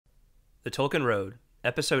The Tolkien Road,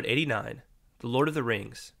 Episode 89, The Lord of the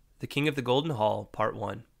Rings, The King of the Golden Hall, Part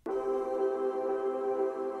 1. Alright,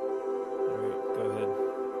 go ahead.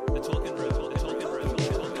 The Tolkien Road, the Tolkien Road, the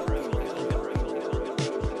Tolkien Road, the Tolkien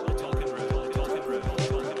Road, the Tolkien Road, the Tolkien Road,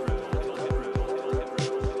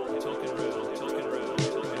 the Tolkien Road, the Tolkien Road, the Tolkien Road, the Tolkien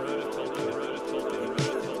Road,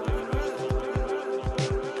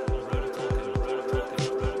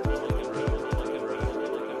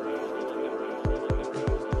 the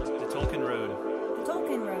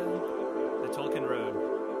Tolkien Road, the Tolkien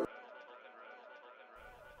Road,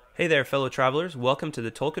 Hey there, fellow travelers. Welcome to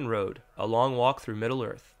the Tolkien Road, a long walk through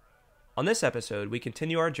Middle-earth. On this episode, we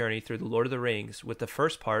continue our journey through the Lord of the Rings with the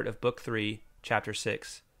first part of Book 3, Chapter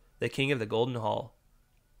 6, The King of the Golden Hall.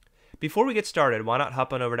 Before we get started, why not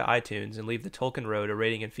hop on over to iTunes and leave the Tolkien Road a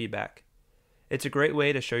rating and feedback? It's a great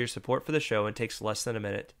way to show your support for the show and takes less than a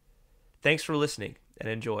minute. Thanks for listening, and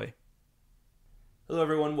enjoy. Hello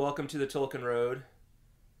everyone, welcome to the Tolkien Road.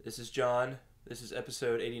 This is John. This is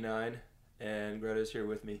episode 89, and Greta's here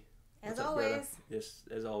with me. As always. Greta? Yes,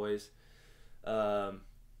 as always. Have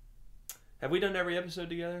we done every episode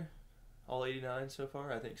together? All 89 so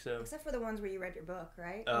far? I think so. Except for the ones where you read your book,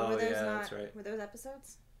 right? Oh, were those that's right. Were those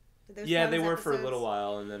episodes? Did those they were episodes? For a little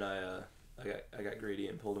while, and then I got greedy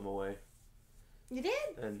and pulled them away. You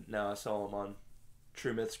did? And now I saw them on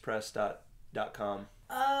truemythspress.com.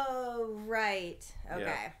 Oh, right. Okay.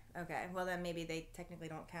 Yeah. Okay. Well, then maybe they technically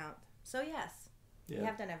don't count. So, yes. Yeah. We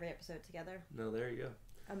have done every episode together. No, there you go.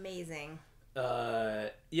 Amazing.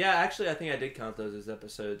 Yeah, actually, I think I did count those as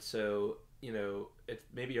episodes, so,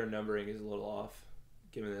 maybe our numbering is a little off,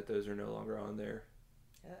 given that those are no longer on there.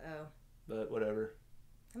 Uh-oh. But whatever.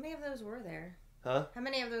 How many of those were there? Huh? How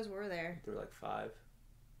many of those were there? There were like 5.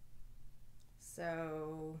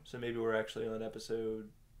 So maybe we're actually on episode...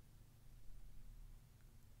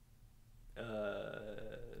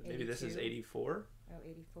 maybe 82? This is 84? Oh,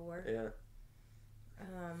 84? Yeah.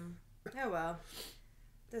 Oh well.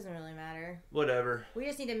 Doesn't really matter. Whatever. We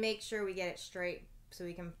just need to make sure we get it straight so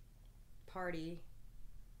we can party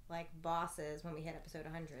like bosses when we hit episode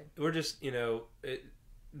 100. We're just,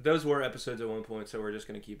 those were episodes at one point, so we're just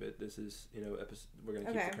going to keep it. This is, we're going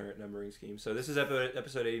to keep the current numbering scheme. So this is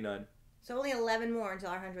episode 89. So only 11 more until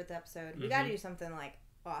our 100th episode. We got to do something like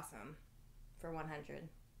awesome for 100.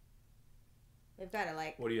 We've got to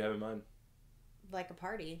What do you have in mind? Like a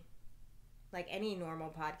party. Like any normal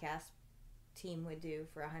podcast team would do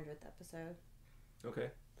for 100th episode.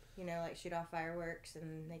 Okay. Like shoot off fireworks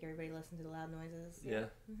and make everybody listen to the loud noises. Yeah.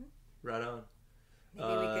 Mm-hmm. Right on. Maybe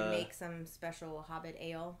we could make some special Hobbit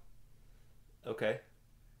ale. Okay.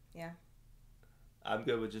 Yeah. I'm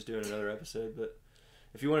good with just doing another episode, but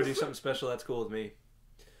if you want to do something special, that's cool with me.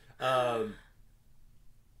 Maybe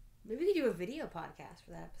we could do a video podcast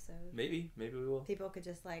for that episode. Maybe we will. People could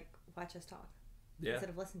just watch us talk. Yeah. Instead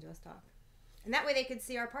of listen to us talk. And that way they could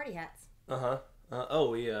see our party hats. We gotta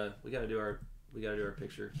do our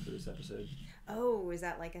picture for this episode. Oh, is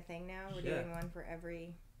that like a thing now? We're doing one for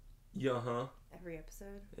every every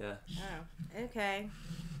episode? Yeah. Oh. Okay.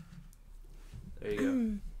 There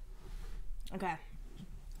you go. Okay.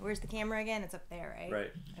 Where's the camera again? It's up there, right?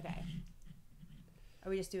 Right. Okay.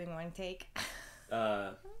 Are we just doing one take?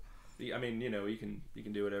 I mean, you can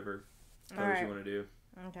do whatever pose you want to do.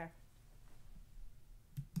 Okay.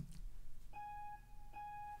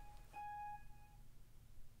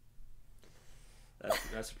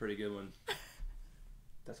 That's a pretty good one.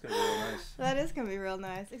 That's going to be real nice. That is going to be real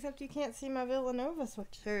nice. Except you can't see my Villanova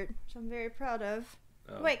sweatshirt, which I'm very proud of.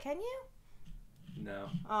 Oh. Wait, can you? No.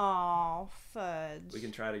 Oh, fudge. We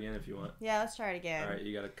can try it again if you want. Yeah, let's try it again. All right,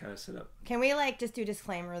 you got to kind of sit up. Can we, just do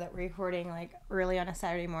disclaimer that we're recording, early on a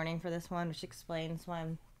Saturday morning for this one, which explains why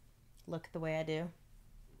I look the way I do?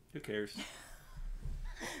 Who cares?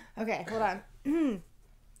 Okay, hold on.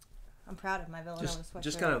 I'm proud of my Villanova sweatshirt.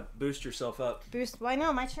 Just kind of boost yourself up. Why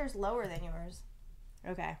no, my chair's lower than yours.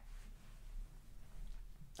 Okay.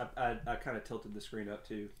 I kind of tilted the screen up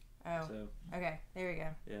too. Oh. So. Okay, there we go.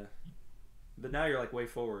 Yeah. But now you're way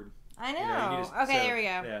forward. I know. Okay, there we go.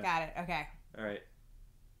 Yeah. Got it. Okay. All right.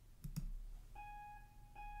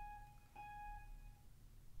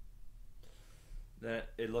 That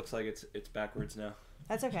it looks like it's backwards now.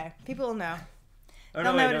 That's okay. People will know. Oh,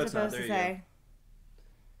 they'll no, know wait, what it's supposed to say.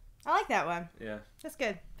 I like that one. Yeah. That's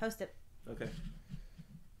good. Post it. Okay.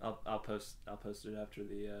 I'll post it after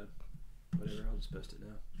the whatever. I'll just post it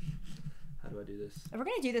now. How do I do this? If we're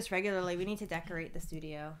gonna do this regularly, we need to decorate the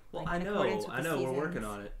studio. Well, I know. We're working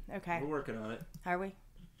on it. Okay. We're working on it. Are we?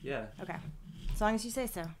 Yeah. Okay. As long as you say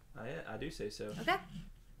so. I do say so. Okay.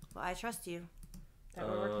 Well, I trust you that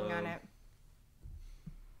we're working on it.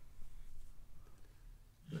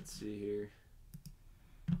 Let's see here.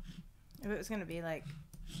 If it was going to be like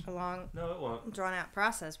a long, No, it won't. drawn out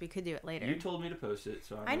process, we could do it later. You told me to post it,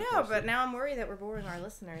 so I know, but now I'm worried that we're boring our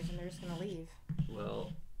listeners and they're just going to leave.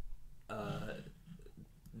 Well,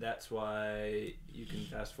 that's why you can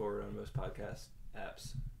fast forward on most podcast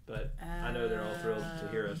apps. But I know they're all thrilled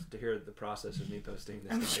to hear the process of me posting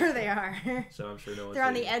this. I'm sure they are. So I'm sure no one's. They're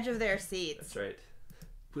on the edge of their seats. That's right.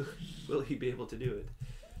 Will he be able to do it?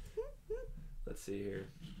 Let's see here.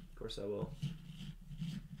 Of course I will.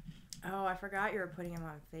 Oh, I forgot you were putting him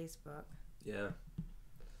on Facebook. Yeah.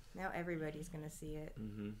 Now everybody's going to see it.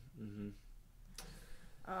 Mm-hmm.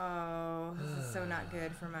 Oh, this is so not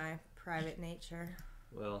good for my private nature.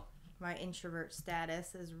 Well. My introvert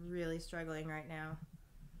status is really struggling right now.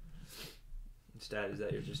 Is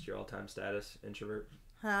that your all-time status, introvert?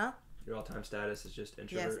 Huh? Your all-time status is just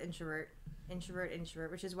introvert? Yes, introvert. Introvert,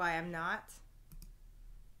 which is why I'm not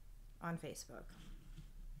on Facebook.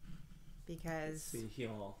 Because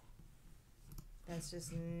that's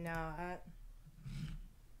just not...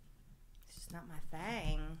 It's just not my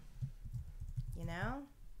thing. You know?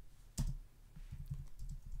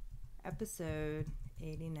 Episode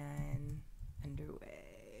 89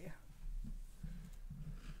 underway.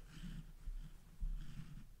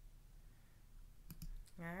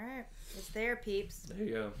 Alright. It's there, peeps. There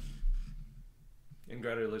you go. And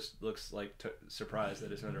Greta looks like surprised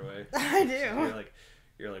that it's underway. I do. So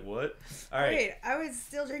you're like, what? All right. Wait, I was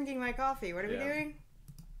still drinking my coffee. What are we doing?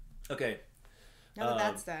 Okay. Now that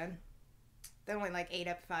that's done. That only ate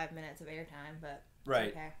up 5 minutes of airtime, but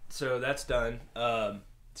right. Okay. So that's done.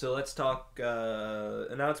 So let's talk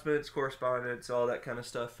announcements, correspondence, all that kind of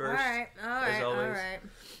stuff first. All right.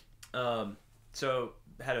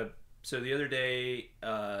 So the other day,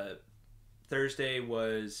 Thursday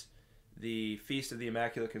was the Feast of the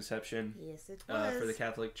Immaculate Conception. Yes, it was. For the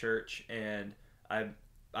Catholic Church, and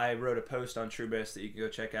I wrote a post on TrueBest that you can go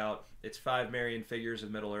check out. It's 5 Marian figures of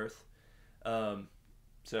Middle Earth.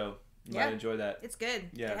 So you might enjoy that. It's good.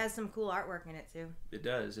 Yeah. It has some cool artwork in it too. It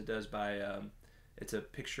does. It does by it's a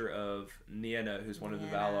picture of Nienna, who's one of the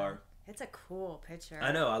Valar. It's a cool picture.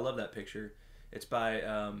 I know. I love that picture. It's by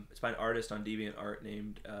an artist on DeviantArt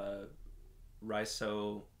named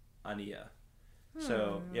Raiso Ania.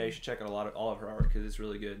 So yeah, you should check out all of her art because it's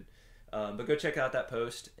really good. But go check out that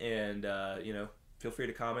post and feel free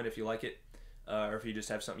to comment if you like it or if you just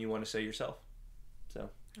have something you want to say yourself. So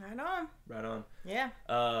right on. Yeah.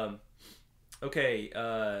 Okay.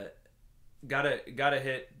 Gotta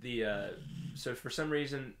hit the. So for some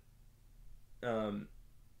reason,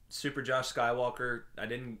 Super Josh Skywalker, I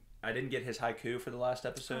didn't get his haiku for the last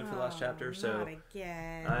episode, for the last chapter. So not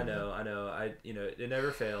again. I know. It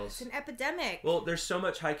never fails. It's an epidemic. Well, there's so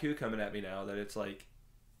much haiku coming at me now that it's like,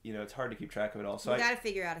 it's hard to keep track of it all. So you got to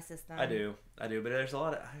figure out a system. I do, but I got a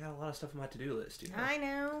lot of stuff on my to-do list. I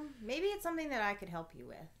know. Maybe it's something that I could help you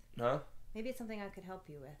with. Huh? Maybe it's something I could help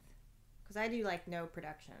you with, because I do no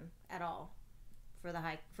production at all for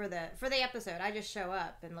the episode. I just show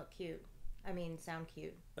up and look cute. I mean, sound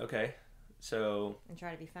cute. Okay. So and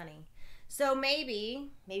try to be funny. So maybe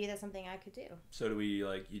that's something I could do. So do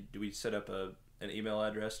we set up an email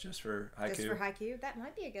address just for haiku? Just for haiku? That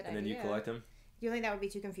might be a good idea. And then you collect them? Do you think that would be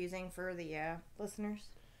too confusing for the listeners?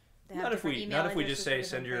 Not if we just say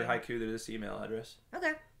send your haiku to this email address.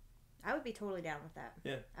 Okay. I would be totally down with that.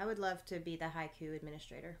 Yeah. I would love to be the haiku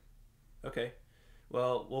administrator. Okay.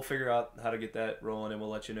 Well, we'll figure out how to get that rolling, and we'll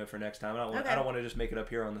let you know for next time. I don't want to just make it up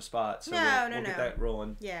here on the spot, so we'll get that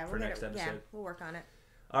rolling for next episode. Yeah, we'll work on it.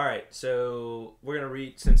 All right, so we're going to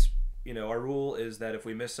read, since our rule is that if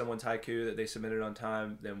we miss someone's haiku that they submitted on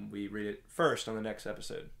time, then we read it first on the next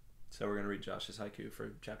episode. So we're going to read Josh's haiku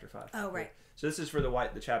for chapter 5. Oh, right. So this is for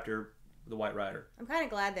the chapter, The White Rider. I'm kind of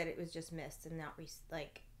glad that it was just missed and not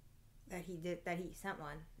that he sent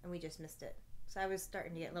one and we just missed it. So I was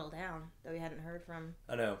starting to get a little down that we hadn't heard from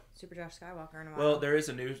Super Josh Skywalker in a while. Well, there is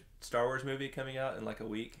a new Star Wars movie coming out in a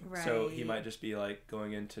week. Right. So he might just be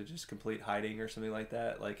going into just complete hiding or something like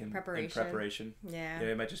that, in preparation. Yeah.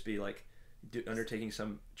 He might just be undertaking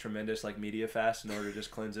some tremendous media fast in order to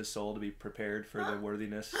just cleanse his soul to be prepared for the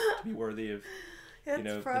worthiness, to be worthy of the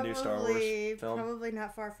new Star Wars film. Probably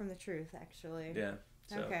not far from the truth, actually. Yeah.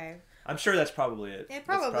 So okay. I'm sure that's probably it. It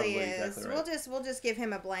probably is. Exactly right. We'll just give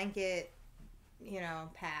him a blanket,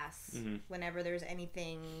 pass whenever there's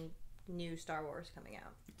anything new Star Wars coming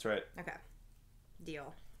out. That's right. Okay.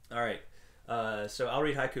 Deal. All right. So I'll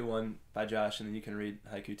read Haiku 1 by Josh, and then you can read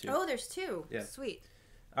Haiku 2. Oh, there's 2. Yeah. Sweet.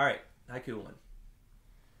 All right. Haiku 1.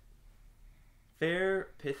 Fair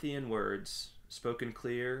Pythian words, spoken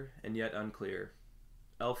clear and yet unclear.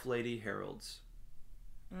 Elf lady heralds.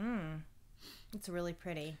 It's really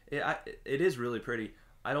pretty. It is really pretty.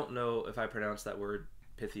 I don't know if I pronounced that word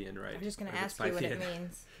Pythian right. I'm just going to ask you what it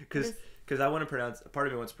means. Because I want to pronounce... Part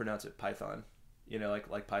of me wants to pronounce it Python. You know,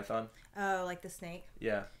 like Python. Oh, like the snake?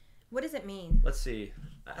 Yeah. What does it mean? Let's see.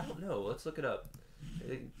 I don't know. Let's look it up.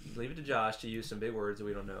 Leave it to Josh to use some big words that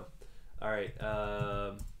we don't know. All right.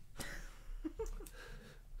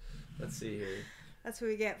 Let's see here. That's what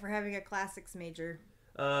we get for having a classics major.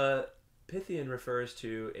 Pythian refers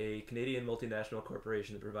to a Canadian multinational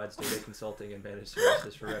corporation that provides data consulting and managed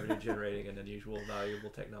services for revenue generating and unusual valuable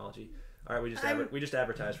technology. All right, we just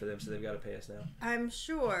advertise for them, so they've got to pay us now. I'm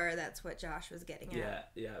sure that's what Josh was getting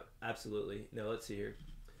at. Yeah, absolutely. No, let's see here.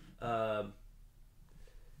 The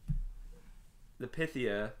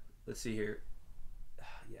Pythia, let's see here.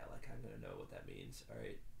 Yeah, like I'm going to know what that means, all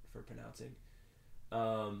right, for pronouncing.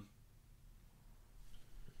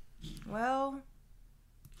 Well,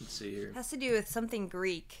 let's see here. It has to do with something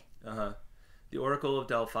Greek. The Oracle of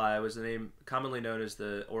Delphi was the name, commonly known as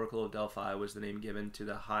the Oracle of Delphi, was the name given to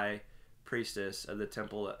the high priestess of the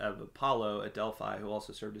temple of Apollo at Delphi, who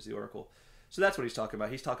also served as the oracle. So that's what he's talking about.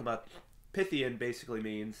 He's talking about Pythian basically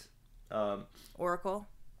means oracle.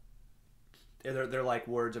 They're like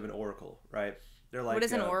words of an oracle, right? They're like, what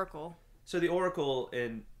is an oracle? So the oracle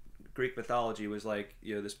in Greek mythology was like,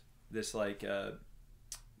 you know, this like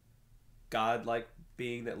god-like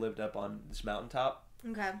being that lived up on this mountaintop.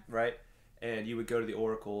 Okay. Right? And you would go to the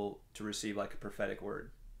oracle to receive like a prophetic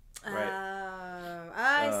word. Right?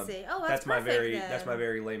 I see. Oh, that's perfect, that's my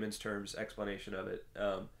very layman's terms explanation of it.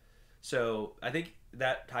 So I think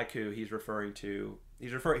that haiku he's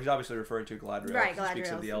obviously referring to Galadriel. Right, Galadriel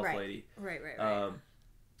speaks of the elf lady. Right.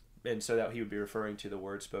 And so that he would be referring to the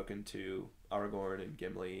words spoken to Aragorn and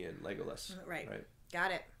Gimli and Legolas. Right.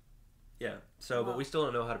 Got it. Yeah. So, but we still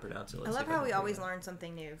don't know how to pronounce it. I love how we always learn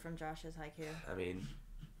something new from Josh's haiku. I mean,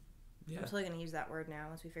 yeah. I'm totally going to use that word now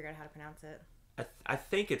once we figure out how to pronounce it. I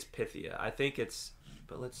think it's Pythia.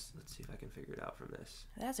 But let's see if I can figure it out from this.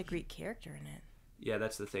 It has a Greek character in it. Yeah,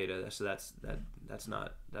 that's the theta. So that's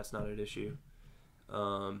not an issue.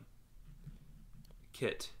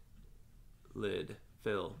 Kit, lid,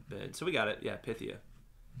 fill, Ben. So we got it. Yeah, Pythia.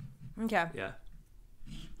 Okay. Yeah.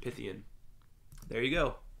 Pythian. There you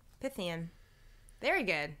go. Pythian. Very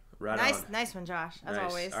good. Right nice, on. Nice one, Josh. As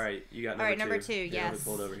always. All right, you got number two. All right, number two. Yes. Let me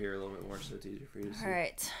pull it over here a little bit more so it's easier for you to see. All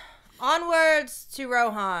right. Onwards to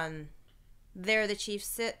Rohan. There the chief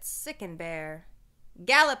sits, sick and bare.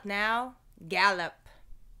 Gallop now. Gallop.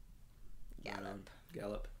 Gallop.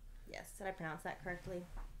 Yes. Did I pronounce that correctly?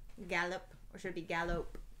 Gallop. Or should it be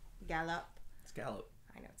gallop? Gallop. It's gallop.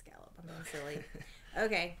 I know it's gallop. I'm being silly.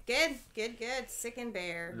 Okay. Good. Sick and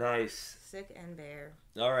bare. Nice. Sick and bare.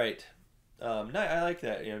 All right. No, I like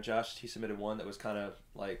that. You know, Josh, he submitted one that was kind of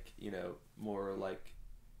like, you know, more like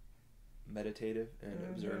meditative and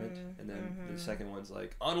observant. And then the second one's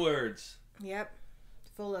like, onwards. Yep.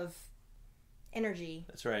 Full of energy.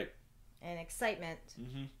 That's right. And excitement.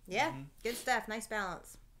 Yeah. Good stuff. Nice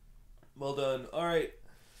balance. Well done. All right.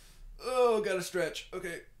 Oh, gotta stretch.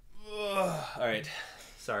 Okay. All right.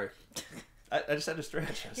 Sorry. I just had to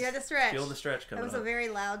stretch. You had to stretch. Feeling the stretch coming up. That was a very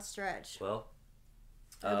loud stretch. Well.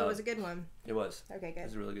 It was a good one. It was. Okay, good. It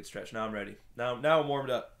was a really good stretch. Now I'm ready. Now I'm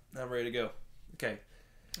warmed up. Now I'm ready to go. Okay.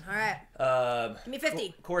 All right. Give me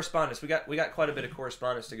 50. Correspondence. We got quite a bit of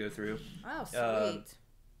correspondence to go through. Oh, sweet.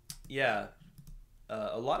 Yeah.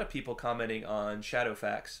 A lot of people commenting on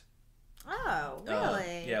Shadowfax. Oh,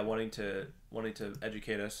 really? Yeah, wanting to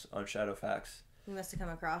educate us on Shadowfax. We must have come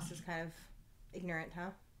across as kind of ignorant,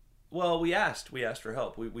 huh? Well, we asked for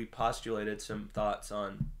help. We postulated some thoughts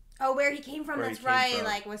on. Oh, where he came from. That's right.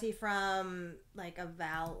 Like, was he from like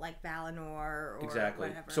Valinor or exactly?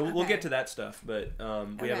 Whatever? So we'll get to that stuff, but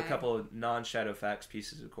we have a couple of non-Shadowfax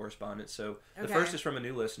pieces of correspondence. So the first is from a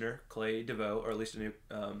new listener, Clay DeVoe, or at least a new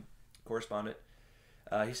correspondent.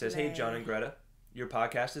 He says, "Hey, John and Greta, your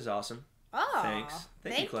podcast is awesome. Oh, thanks.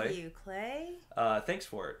 Thank you, Clay. Thanks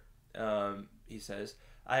for it." He says,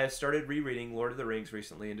 "I have started rereading Lord of the Rings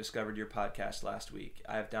recently and discovered your podcast last week.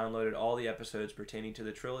 I have downloaded all the episodes pertaining to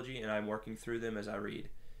the trilogy, and I'm working through them as I read.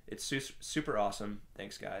 It's super awesome.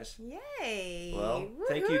 Thanks, guys." Yay! Well,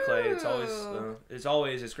 thank you, Clay. It's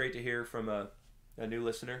great to hear from a new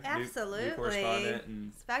listener, absolutely, new correspondent,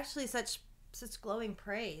 and it's actually such glowing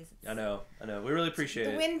praise. I know. We really appreciate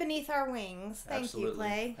it. The wind beneath our wings. Thank you,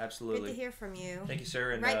 Clay. Absolutely. Good to hear from you. Thank you,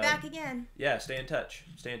 sir. And right back again. Yeah, stay in touch.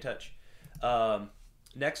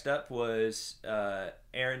 Next up was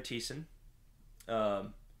Aaron Thiessen.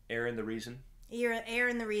 Aaron the Reason.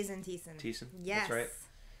 Aaron the Reason Thiessen. Yes. That's right.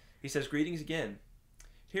 He says, "Greetings again.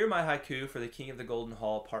 Here my haiku for the King of the Golden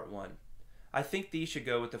Hall, Part 1. I think these should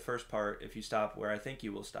go with the first part if you stop where I think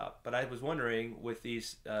you will stop. But I was wondering with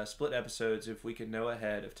these split episodes if we could know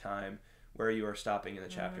ahead of time where you are stopping in the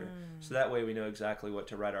chapter. So that way we know exactly what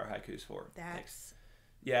to write our haikus for. Thanks.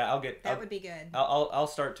 Yeah, That would be good. I'll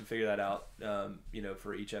start to figure that out,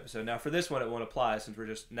 for each episode. Now, for this one, it won't apply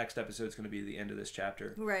since next episode's going to be the end of this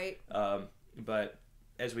chapter. Right. But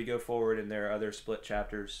as we go forward and there are other split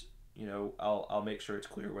chapters, I'll make sure it's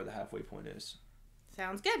clear where the halfway point is.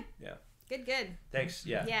 Sounds good. Yeah. Good. Thanks.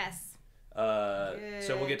 Yeah. Yes.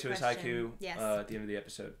 So we'll get to his haiku at the end of the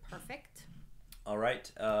episode. Perfect. All right.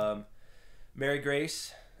 Mary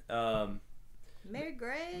Grace. Mary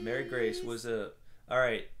Grace was a... All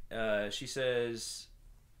right. She says,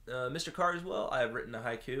 Mr. Carswell, I have written a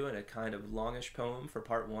haiku and a kind of longish poem for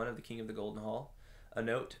part 1 of The King of the Golden Hall. A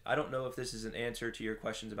note, I don't know if this is an answer to your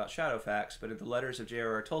questions about Shadowfax, but in the letters of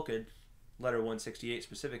J.R.R. Tolkien, letter 168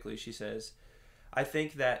 specifically, she says, I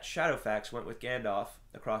think that Shadowfax went with Gandalf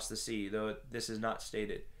across the sea, though this is not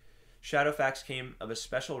stated. Shadowfax came of a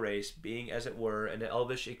special race, being as it were an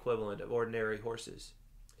elvish equivalent of ordinary horses.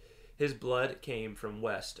 His blood came from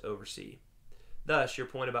west over sea. Thus, your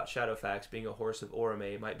point about Shadowfax being a horse of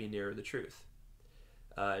Orome might be nearer the truth.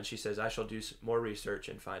 And she says, I shall do more research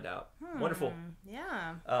and find out. Wonderful.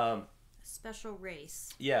 Yeah. Special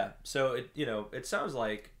race. Yeah. So it sounds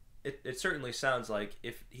like it certainly sounds like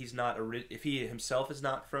if he himself is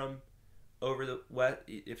not from over the west,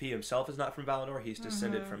 if he himself is not from Valinor, he's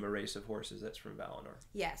descended from a race of horses that's from Valinor.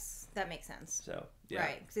 Yes, that makes sense. So yeah.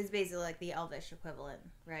 Right, because it's basically like the Elvish equivalent,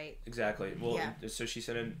 right? Exactly. Well, so she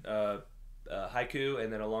sent in a haiku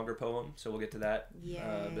and then a longer poem. So we'll get to that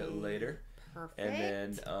a bit later. Perfect.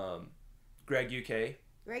 And then Greg UK.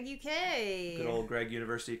 Good old Greg,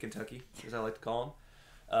 University of Kentucky, as I like to call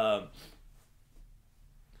him.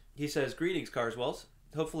 He says, greetings, Carswells.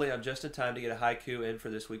 Hopefully I'm just in time to get a haiku in for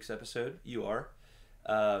this week's episode. You are.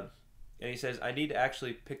 And he says, I need to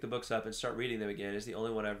actually pick the books up and start reading them again, as the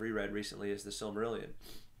only one I've reread recently is The Silmarillion.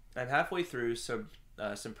 I'm halfway through some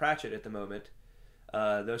Pratchett at the moment,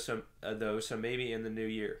 so maybe in the new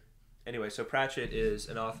year. Anyway, so Pratchett is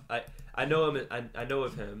an author. I know him. I know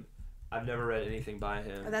of him. I've never read anything by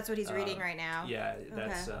him. Oh, that's what he's reading right now. Yeah,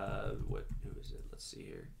 that's who is it? Let's see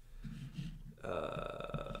here.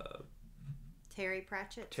 Terry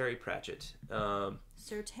Pratchett.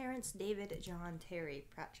 Sir Terence David John Terry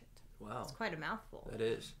Pratchett. Wow, it's quite a mouthful. That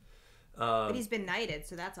is. But he's been knighted,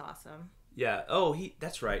 so that's awesome. Yeah. Oh,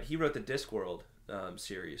 that's right. He wrote the Discworld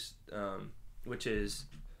series, which is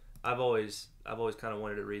I've always kind of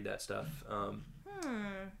wanted to read that stuff.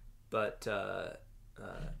 But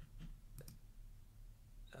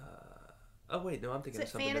oh wait, no, I'm thinking of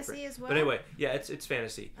something fantasy different. As well? But anyway, yeah, it's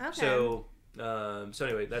fantasy. Okay. So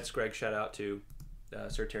anyway, that's Greg. Shout out to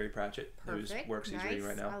Sir Terry Pratchett, Perfect. whose works he's reading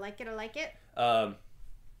right now. I like it.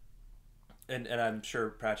 And I'm sure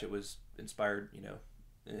Pratchett was inspired,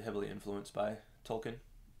 heavily influenced by Tolkien,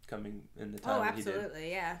 coming in the time that he did. Oh,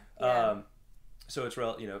 absolutely, yeah. So it's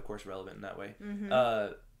of course relevant in that way.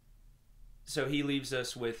 Mm-hmm. So he leaves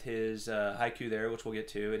us with his haiku there, which we'll get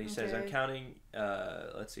to, and he says, I'm counting,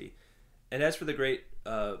 let's see. And as for the great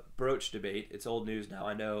brooch debate, it's old news now,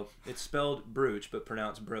 I know. It's spelled brooch, but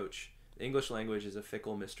pronounced broach. The English language is a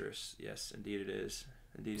fickle mistress. Yes, indeed it is.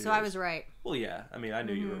 So I was right. Well, yeah. I mean, I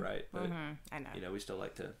knew you were right, but, I know. We still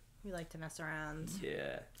like to... We like to mess around.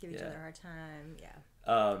 Yeah. Give each other a hard time.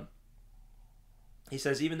 Yeah. He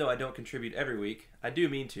says, even though I don't contribute every week, I do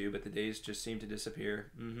mean to, but the days just seem to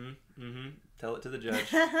disappear. Tell it to the judge.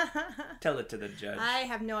 Tell it to the judge. I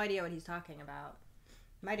have no idea what he's talking about.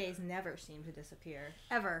 My days never seem to disappear.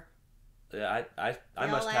 Ever. Yeah, I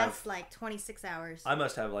must last like 26 hours. I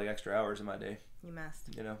must have like extra hours in my day. You must.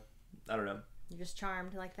 I don't know. You're just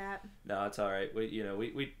charmed like that? No, it's all right.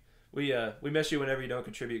 We miss you whenever you don't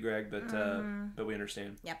contribute, Greg, but we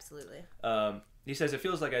understand. Yeah, absolutely. He says it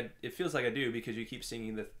feels like I do because you keep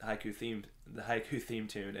singing the haiku theme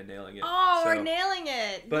tune and nailing it. Oh, we're nailing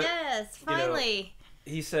it. But, yes, finally.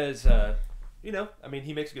 He says he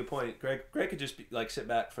makes a good point. Greg could just sit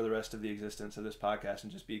back for the rest of the existence of this podcast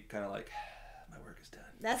and just be kind of like, my work is done.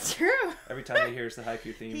 That's true. Every time he hears the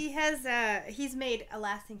haiku theme. He's made a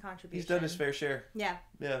lasting contribution. He's done his fair share. Yeah.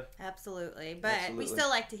 Yeah. Absolutely. But we still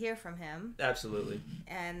like to hear from him. Absolutely.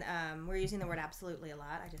 And we're using the word absolutely a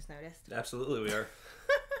lot, I just noticed. Absolutely we are.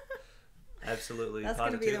 Absolutely. That's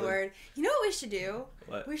going to be the word. You know what we should do?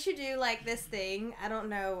 What? We should do this thing. I don't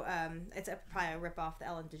know. It's probably a rip off the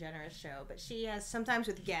Ellen DeGeneres show, but she has sometimes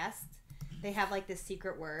with guests, they have this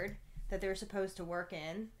secret word that they're supposed to work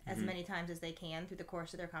in as many times as they can through the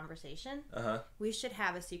course of their conversation. We should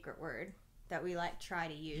have a secret word that we try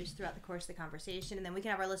to use throughout the course of the conversation, and then we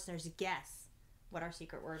can have our listeners guess what our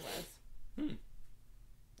secret word was.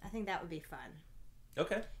 I think that would be fun.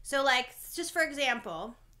 Okay. So, like, just for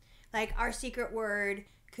example, like, our secret word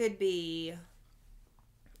could be,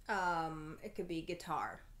 it could be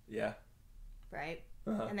guitar. Yeah. Right?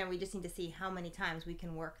 And then we just need to see how many times we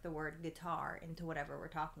can work the word guitar into whatever we're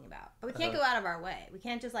talking about. But we can't go out of our way. We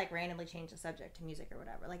can't just, like, randomly change the subject to music or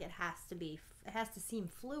whatever. Like, it has to seem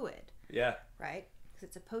fluid. Yeah. Right? Because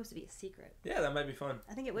it's supposed to be a secret. Yeah, that might be fun.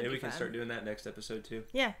 I think it would be fun. Maybe we can start doing that next episode, too.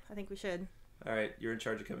 Yeah, I think we should. All right, you're in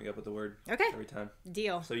charge of coming up with the word. Okay. Every time.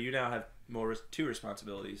 Deal. So you now have two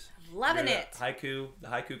responsibilities. Loving you're it. The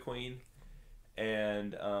haiku queen,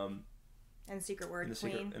 and secret word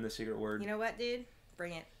queen. And the secret word. You know what, dude?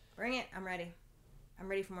 Bring it. Bring it. I'm ready. I'm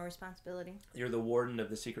ready for more responsibility. You're the warden of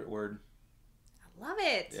the secret word. I love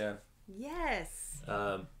it. Yeah. Yes.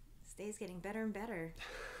 This day's getting better and better.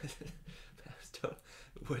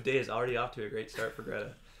 What day is already off to a great start for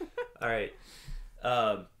Greta. All right.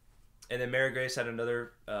 And then Mary Grace had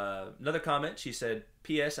another comment. She said,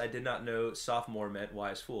 P.S. I did not know sophomore meant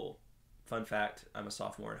wise fool. Fun fact, I'm a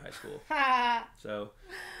sophomore in high school. So,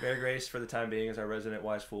 Mary Grace, for the time being, is our resident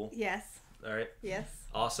wise fool. Yes. All right. Yes.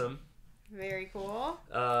 Awesome. Very cool.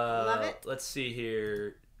 Love it. Let's see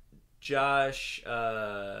here. Josh.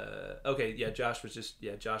 Okay, yeah, Josh was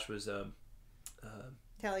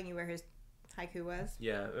telling you where his haiku was?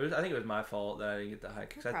 Yeah, I think it was my fault that I didn't get the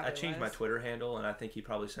haiku. Because I changed my Twitter handle, and I think he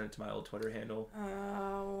probably sent it to my old Twitter handle.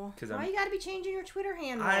 Oh. Why you got to be changing your Twitter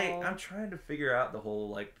handle? I'm trying to figure out the whole,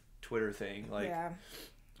 like, Twitter thing. Like, yeah.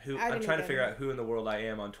 I'm trying to figure out who in the world I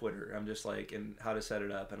am on Twitter. I'm just like, and how to set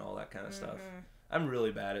it up and all that kind of stuff. I'm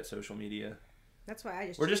really bad at social media. That's why I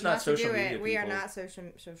just we're just not social media people. We are not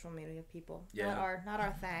social media people. Yeah. Not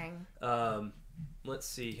our thing. Let's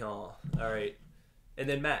see, y'all. All right. And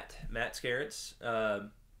then Matt Scarrets, he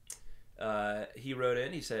wrote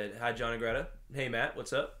in. He said, "Hi, John and Greta. Hey, Matt,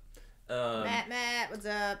 what's up?" Matt, what's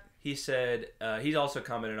up? He said he's also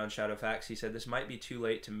commented on Shadowfax. He said this might be too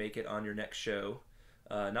late to make it on your next show.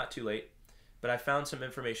 Not too late, but I found some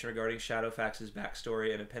information regarding Shadowfax's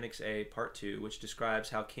backstory in Appendix A, Part 2, which describes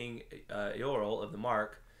how King Eorl of the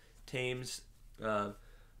Mark tames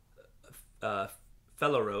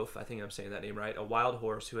Felorof, I think I'm saying that name right, a wild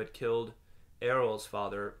horse who had killed Eorl's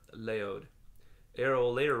father, Leod.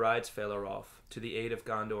 Eorl later rides Felorof to the aid of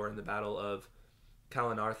Gondor in the Battle of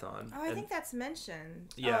Kalanarthon. Oh, I think that's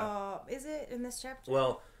mentioned. Yeah. Is it in this chapter?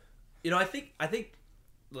 Well, I think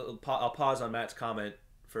I'll pause on Matt's comment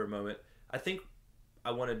for a moment. I think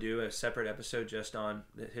I want to do a separate episode just on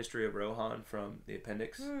the history of Rohan from the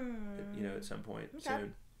appendix, at some point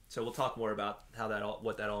soon. So we'll talk more about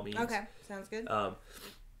what that all means. Okay, sounds good.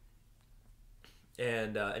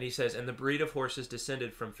 And he says, and the breed of horses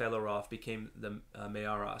descended from Felorof became the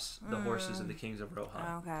Maearas, the horses of the kings of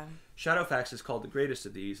Rohan. Okay. Shadowfax is called the greatest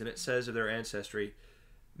of these, and it says of their ancestry,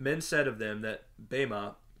 men said of them that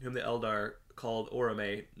Bema, whom the Eldar called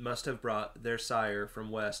Orome, must have brought their sire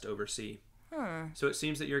from west over sea. So it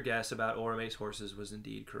seems that your guess about Orome's horses was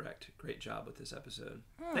indeed correct. Great job with this episode.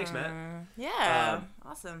 Thanks, Matt. Yeah,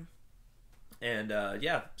 awesome. And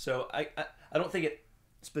so I don't think it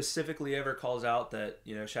specifically ever calls out that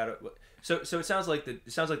Shadow. So it sounds like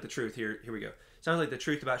the truth here. Here we go. It sounds like the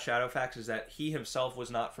truth about Shadowfax is that he himself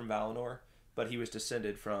was not from Valinor, but he was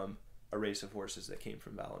descended from a race of horses that came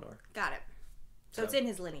from Valinor. Got it. So it's in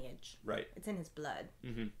his lineage. Right. It's in his blood.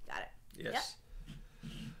 Mm-hmm. Got it. Yes. Yep.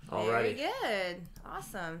 Alrighty. Very good.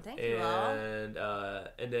 Awesome. Thank you all.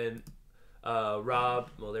 And then Rob.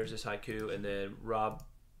 Well, there's this haiku, and then Rob,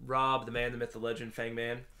 the man, the myth, the legend,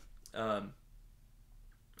 Fangman.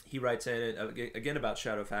 He writes in again about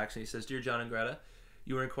Shadowfax, and he says, "Dear John and Greta,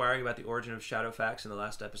 you were inquiring about the origin of Shadowfax in the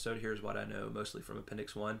last episode. Here's what I know, mostly from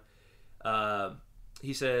Appendix 1."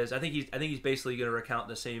 He says, I think he's basically going to recount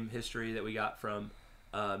the same history that we got from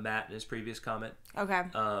Matt in his previous comment. Okay.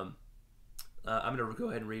 I'm going to go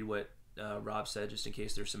ahead and read what Rob said, just in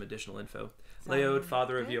case there's some additional info. Leod,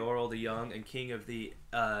 father of Eorl the Young and king of the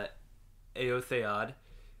Eotheod,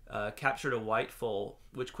 captured a white foal,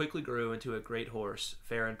 which quickly grew into a great horse,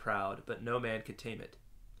 fair and proud, but no man could tame it.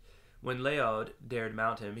 When Leod dared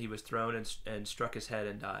mount him, he was thrown and struck his head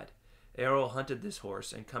and died. Eorl hunted this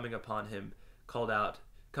horse, and coming upon him, called out,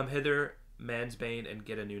 "Come hither, Mansbane, and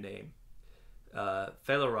get a new name."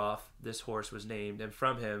 Felorof, this horse was named, and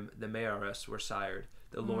from him the Maearas were sired,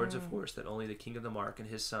 the lords of horse that only the king of the Mark and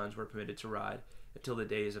his sons were permitted to ride until the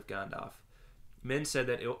days of Gandalf. Men said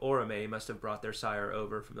that Orome must have brought their sire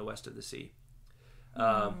over from the west of the sea.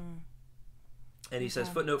 And he says,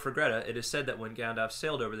 footnote for Greta, it is said that when Gandalf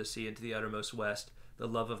sailed over the sea into the uttermost west, the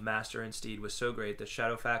love of master and steed was so great that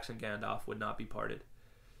Shadowfax and Gandalf would not be parted.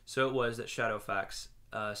 So it was that Shadowfax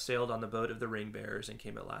sailed on the boat of the ring bearers and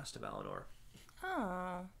came at last to Valinor.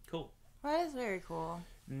 Oh. Cool. That is very cool.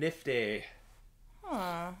 Nifty.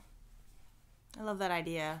 Huh. I love that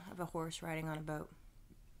idea of a horse riding on a boat.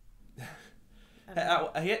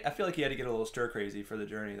 I feel like he had to get a little stir crazy for the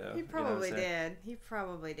journey, though. He probably did. He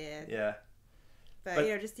probably did. Yeah. But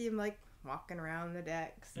just see him, like, walking around the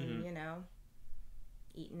decks and,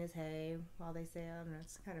 eating his hay while they sail. And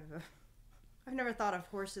it's kind of a... I've never thought of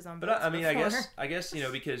horses on boats before. I guess,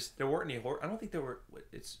 because there weren't any horses. I don't think there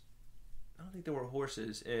were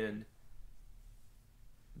horses in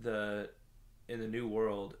the New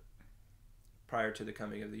World prior to the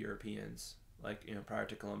coming of the Europeans, like, prior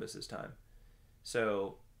to Columbus's time.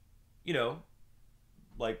 So,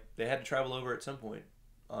 like, they had to travel over at some point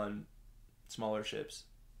on smaller ships.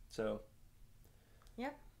 So,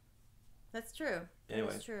 yep, that's true. Anyway,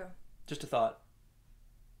 that's true. Just a thought.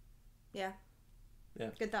 Yeah.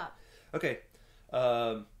 Good thought. Okay.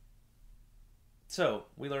 So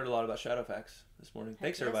we learned a lot about Shadowfax this morning.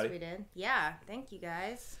 Thanks, everybody. Yes, we did. Yeah, thank you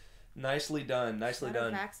guys. Nicely done. Nicely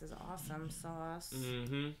done. Shadowfax is awesome sauce.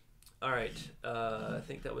 Mm-hmm. All right. I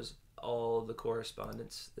think that was all the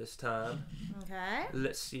correspondence this time. Okay.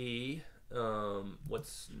 Let's see.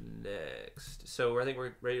 What's next? So I think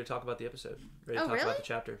we're ready to talk about the episode. Ready to talk about the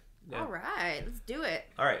chapter. Yeah. All right. Let's do it.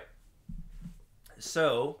 All right.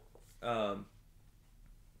 So,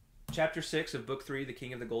 Chapter 6 of Book 3, The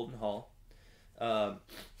King of the Golden Hall. When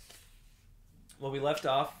we left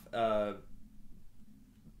off,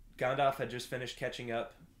 Gandalf had just finished catching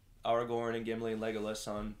up Aragorn and Gimli and Legolas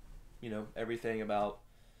on, everything about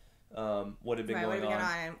what had been going on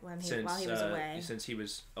while he was away. Since he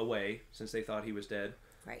was away, since they thought he was dead.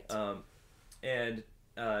 Right. And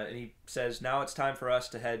he says, now it's time for us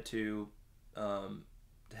to head to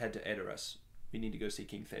Edoras. We need to go see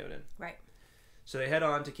King Théoden. Right. So they head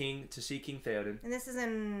on to see King Théoden. And this is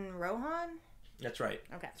in Rohan? That's right.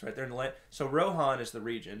 Okay. That's right. They're in the land. So Rohan is the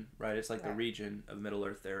region, right? It's like the region of Middle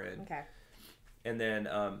Earth they're in. Okay. And then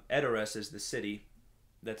Edoras is the city.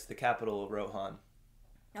 That's the capital of Rohan.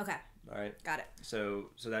 Okay. All right. Got it. So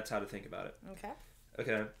that's how to think about it. Okay.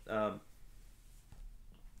 Okay.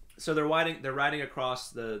 So they're riding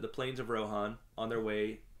across the plains of Rohan on their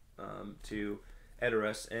way to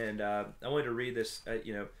Edoras, and I wanted to read this.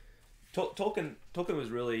 Tolkien was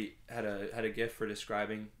really had a gift for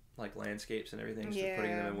describing like landscapes and everything, so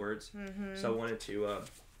putting them in words. Mm-hmm. So I wanted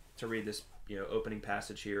to read this opening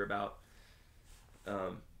passage here about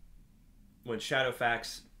when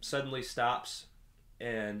Shadowfax suddenly stops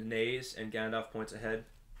and neighs, and Gandalf points ahead.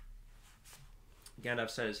 Gandalf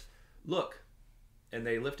says, "Look," and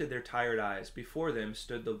they lifted their tired eyes. Before them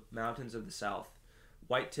stood the mountains of the south,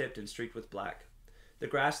 white-tipped and streaked with black. The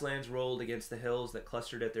grasslands rolled against the hills that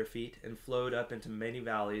clustered at their feet and flowed up into many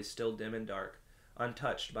valleys still dim and dark,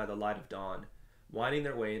 untouched by the light of dawn, winding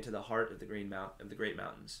their way into the heart of the great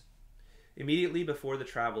mountains. Immediately before the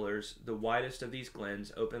travelers, the widest of these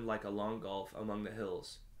glens opened like a long gulf among the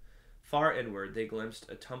hills. Far inward they glimpsed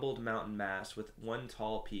a tumbled mountain mass with one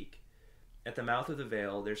tall peak. At the mouth of the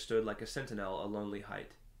vale there stood like a sentinel a lonely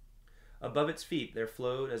height. Above its feet there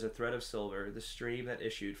flowed as a thread of silver the stream that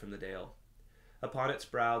issued from the dale. Upon its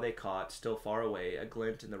brow they caught, still far away, a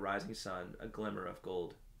glint in the rising sun, a glimmer of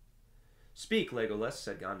gold. "Speak, Legolas,"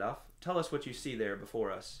 said Gandalf. "Tell us what you see there before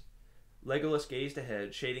us." Legolas gazed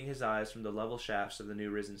ahead, shading his eyes from the level shafts of the new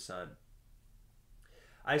risen sun.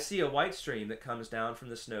 "I see a white stream that comes down from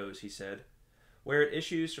the snows," he said. "Where it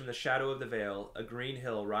issues from the shadow of the vale, a green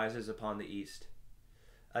hill rises upon the east.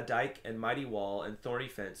 A dike and mighty wall and thorny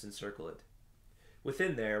fence encircle it.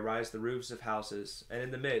 Within there rise the roofs of houses, and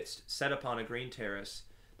in the midst, set upon a green terrace,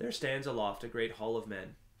 there stands aloft a great hall of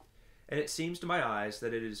men. And it seems to my eyes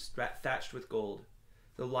that it is thatched with gold.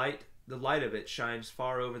 The light of it shines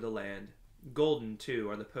far over the land. Golden, too,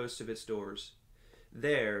 are the posts of its doors.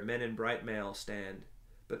 There men in bright mail stand,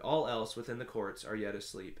 but all else within the courts are yet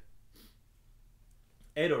asleep."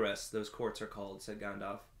 "Edoras, those courts are called," said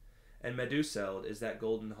Gandalf, "and Meduseld is that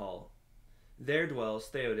golden hall. There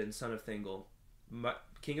dwells Théoden, son of Thingol,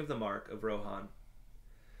 king of the Mark of Rohan.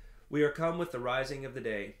 We are come with the rising of the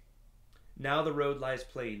day. Now the road lies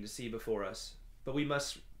plain to see before us, but we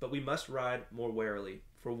must ride more warily,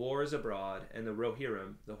 for war is abroad, and the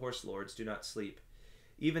Rohirrim, the horse lords, do not sleep,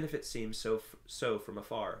 even if it seems so from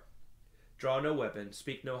afar. Draw no weapon,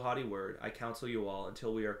 speak no haughty word, I counsel you all,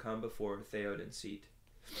 until we are come before Théoden's seat."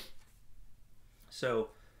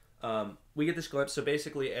 So, we get this glimpse. So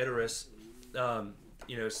basically, Edoras,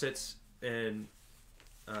 sits in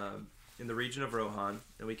the region of Rohan,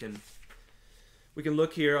 and we can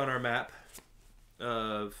look here on our map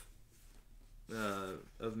of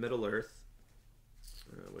of Middle Earth.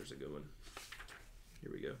 Where's a good one?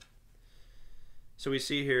 Here we go. So we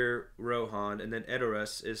see here Rohan, and then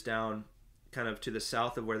Edoras is down kind of to the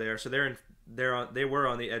south of where they are. So they were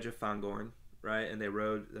on the edge of Fangorn, right? And they're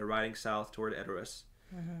riding south toward Edoras.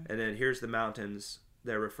 Mm-hmm. And then here's the mountains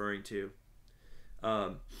they're referring to.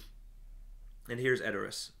 And here's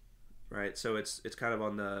Edoras, right? So it's kind of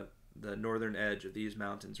on the northern edge of these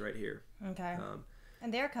mountains right here. Okay.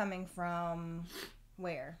 And they're coming from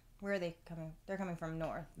where? Where are they coming? They're coming from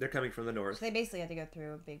north. They're coming from the north. So they basically had to go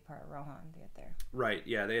through a big part of Rohan to get there. Right.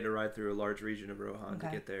 Yeah, they had to ride through a large region of Rohan to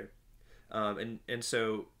get there. And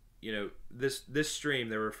so, you know, this stream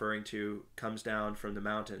they're referring to comes down from the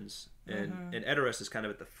mountains, and Edoras is kind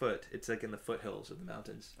of at the foot. It's like in the foothills of the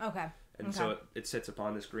mountains. Okay. And so it sits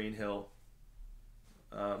upon this green hill.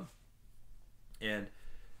 And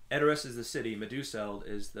Edoras is the city. Meduseld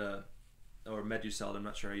is or Meduseld, I'm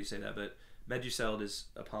not sure how you say that, but Meduseld is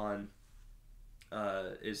upon,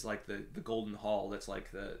 is like the Golden Hall. That's like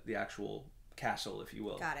the actual castle, if you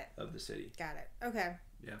will. Got it. Of the city. Got it. Okay.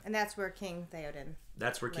 Yeah. And that's where King Théoden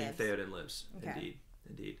That's where lives. King Théoden lives. Okay.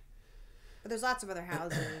 Indeed. But there's lots of other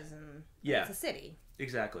houses and yeah. It's a city.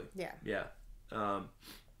 Exactly. Yeah. Yeah.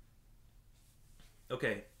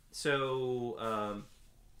 Okay. So,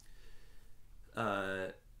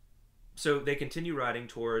 so they continue riding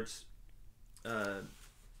towards Edoras.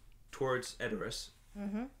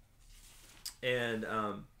 Mm-hmm. And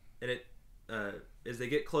it as they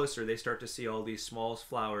get closer, they start to see all these small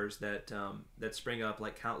flowers that spring up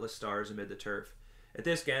like countless stars amid the turf. At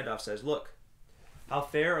this, Gandalf says, "Look, how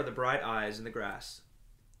fair are the bright eyes in the grass.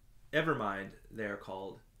 Evermind, they are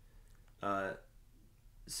called,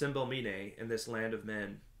 Symbolmine in this land of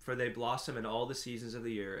men, for they blossom in all the seasons of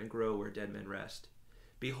the year and grow where dead men rest.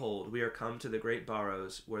 Behold, we are come to the great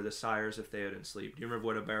barrows where the sires of Théoden sleep." Do you remember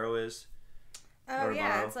what a barrow is? Oh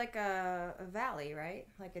yeah, it's like a valley, right?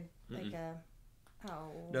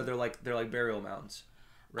 No, they're like burial mounds,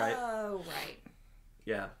 right? Oh right.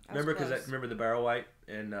 Yeah, remember the barrow white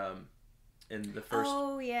in the first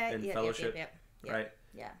in Fellowship, yep, right?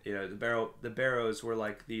 Yeah. You know, the barrows were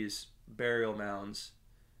like these burial mounds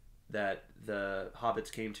that the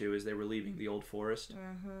hobbits came to as they were leaving the old forest.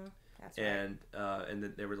 Mm-hmm. That's right. And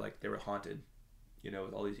then they were haunted, you know,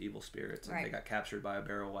 with all these evil spirits, and they got captured by a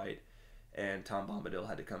barrow white, and Tom Bombadil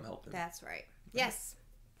had to come help them. That's right. Yes.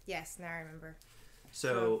 Yes, now I remember.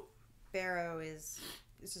 So barrow it's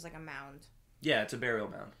just like a mound. Yeah, it's a burial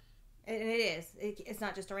mound. And it is. It's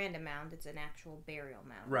not just a random mound. It's an actual burial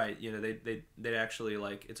mound. Right. You know, they'd actually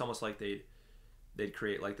like, it's almost like they'd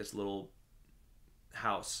create like this little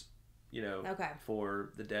house, you know,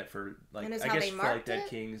 for the dead, for like, I guess for like dead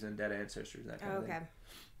kings and dead ancestors, that kind of thing.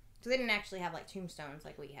 So they didn't actually have like tombstones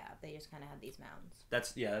like we have. They just kind of had these mounds.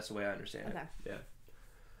 That's the way I understand it.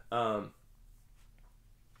 Yeah.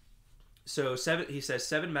 So he says,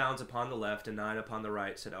 7 mounds upon the left and 9 upon the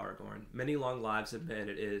right, said Aragorn. Many long lives of men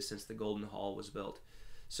it is since the Golden Hall was built.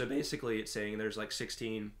 So basically it's saying there's like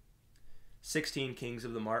 16 kings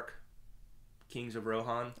of the Mark, kings of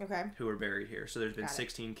Rohan, who are buried here. So there's been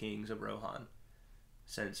 16 kings of Rohan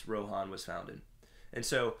since Rohan was founded. And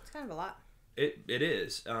so it's kind of a lot. It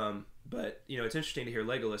is. But, you know, it's interesting to hear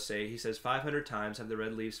Legolas say, he says, 500 times have the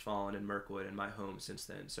red leaves fallen in Mirkwood and my home since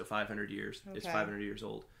then. So 500 years. It's 500 years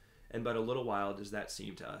old. And but a little while does that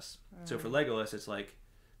seem to us. So for Legolas, it's like,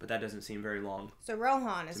 but that doesn't seem very long. So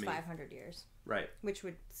Rohan is 500 years. Right. Which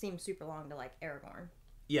would seem super long to like Aragorn.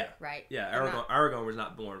 Yeah. Right. Yeah, Aragorn was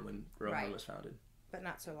not born when Rohan was founded. But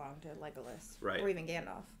not so long to Legolas. Right. Or even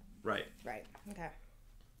Gandalf. Right. Right. Okay.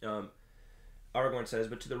 Aragorn says,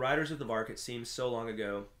 but to the riders of the bark it seems so long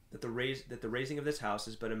ago that the raising of this house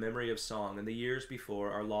is but a memory of song, and the years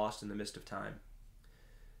before are lost in the mist of time.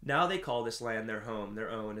 Now they call this land their home, their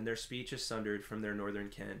own, and their speech is sundered from their northern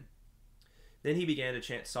kin. Then he began to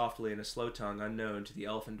chant softly in a slow tongue unknown to the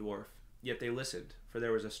elf and dwarf, yet they listened, for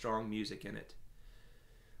there was a strong music in it.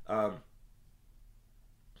 And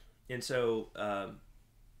so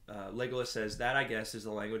Legolas says, that I guess is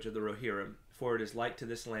the language of the Rohirrim, for it is like to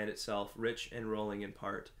this land itself, rich and rolling in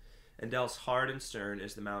part, and else hard and stern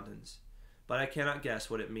as the mountains. But I cannot guess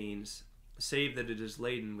what it means, save that it is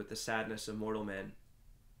laden with the sadness of mortal men.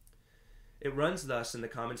 It runs thus in the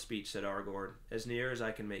common speech, said Aragorn, as near as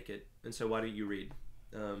I can make it. And so why don't you read?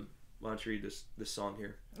 Why don't you read this song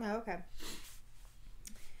here? Oh, okay.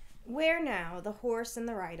 Where now the horse and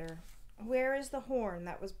the rider? Where is the horn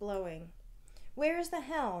that was blowing? Where is the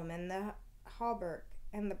helm and the hauberk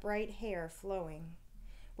and the bright hair flowing?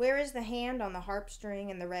 Where is the hand on the harp string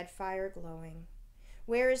and the red fire glowing?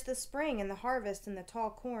 Where is the spring and the harvest and the tall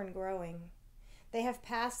corn growing? They have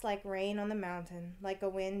passed like rain on the mountain, like a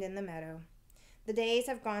wind in the meadow. The days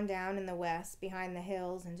have gone down in the west, behind the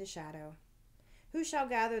hills into shadow. Who shall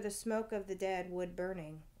gather the smoke of the dead wood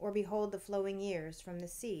burning, or behold the flowing years from the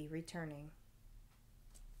sea returning?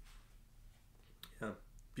 Yeah,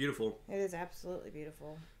 beautiful. It is absolutely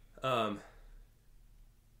beautiful. I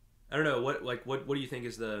don't know what do you think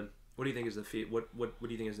is the feel? What do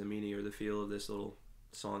you think is the meaning or the feel of this little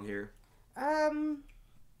song here? Well,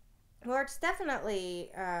 it's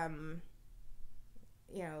definitely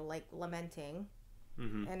like lamenting,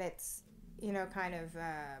 and it's kind of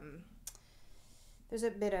there's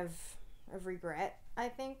a bit of regret, I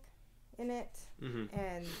think, in it,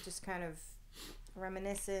 and just kind of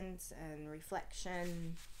reminiscence and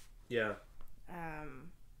reflection. Yeah.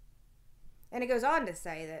 And it goes on to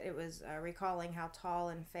say that it was recalling how tall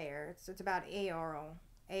and fair. It's about Éowyn.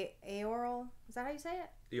 Éowyn? Is that how you say it?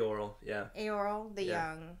 Éowyn, yeah. Éowyn, the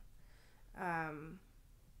young.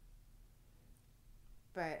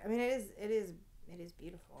 But I mean, it is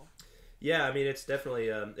beautiful. Yeah, I mean, it's definitely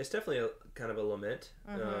a kind of a lament.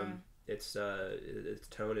 Its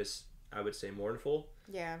tone is, I would say, mournful.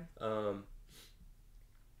 Yeah. But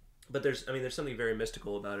there's something very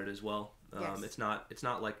mystical about it as well. Yes. It's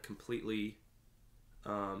not like completely,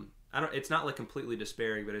 it's not like completely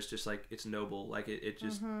despairing, but it's just like, it's noble. Like it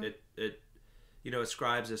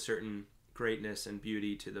ascribes a certain greatness and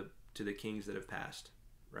beauty to the kings that have passed,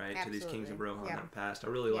 right? Absolutely. To these kings of Rohan that have passed. I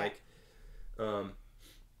really like,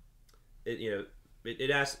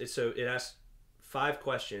 it asks 5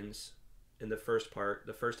 questions in the first part.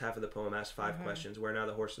 The first half of the poem asks 5 questions. Where now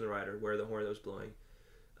the horse and the rider? Where the horn that was blowing?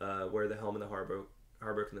 Where the helm and the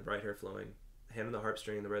harbrook and the bright hair flowing, the hand on the harp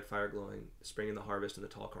string and the red fire glowing, the spring in the harvest and the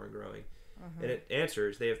tall corn growing. And it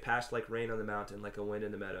answers, they have passed like rain on the mountain, like a wind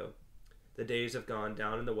in the meadow. The days have gone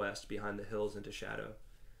down in the west, behind the hills into shadow.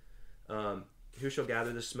 Who shall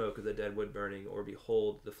gather the smoke of the dead wood burning, or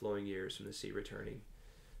behold the flowing years from the sea returning?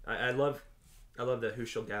 I love the who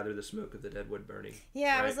shall gather the smoke of the dead wood burning.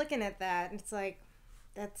 Yeah, right? I was looking at that, and it's like,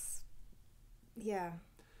 it's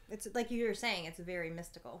like you were saying, it's very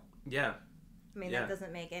mystical. Yeah. I mean, that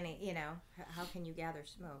doesn't make any, how can you gather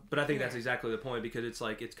smoke? But I think that's exactly the point, because it's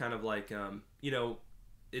kind of like,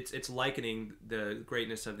 it's likening the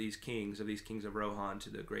greatness of these kings of Rohan to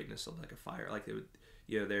the greatness of like a fire. Like they would,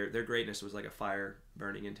 their greatness was like a fire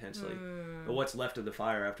burning intensely. But what's left of the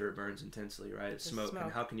fire after it burns intensely, right? It's smoke.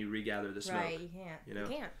 And how can you regather the smoke? Right, you can't. You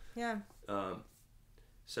can't, yeah.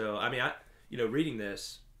 So, I mean, reading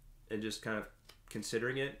this and just kind of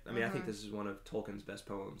considering it, I mean, I think this is one of Tolkien's best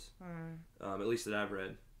poems, at least that I've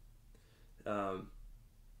read.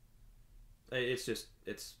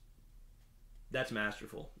 That's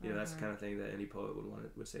masterful. That's the kind of thing that any poet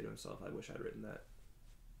would say to himself, I wish I'd written that.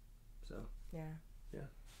 So yeah,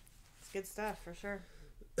 it's good stuff for sure.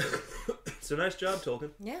 So nice job,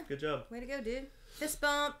 Tolkien. Yeah, good job. Way to go, dude. Fist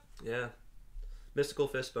bump. Yeah, mystical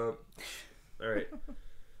fist bump. All right.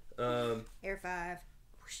 Air 5.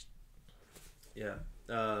 Yeah.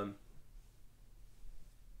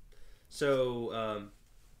 So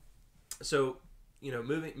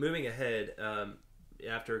moving ahead,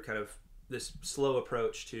 after kind of this slow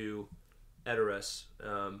approach to Edoras,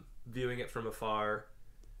 viewing it from afar,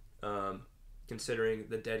 considering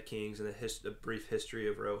the dead kings and the brief history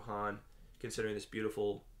of Rohan, considering this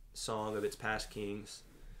beautiful song of its past kings,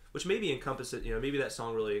 which maybe encompasses, maybe that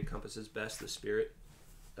song really encompasses best the spirit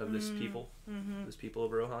of this people, this people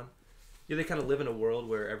of Rohan. They kind of live in a world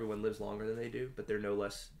where everyone lives longer than they do, but they're no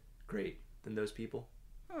less great than those people,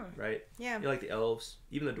 right? Yeah. Like the elves,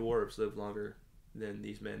 even the dwarves live longer than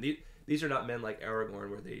these men. These are not men like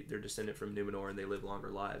Aragorn, where they're descended from Numenor and they live longer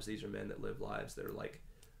lives. These are men that live lives that are like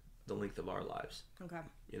the length of our lives. Okay.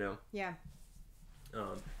 Yeah.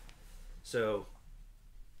 So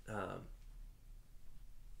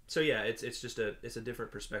yeah, it's just a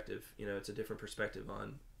different perspective. It's a different perspective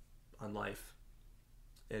on life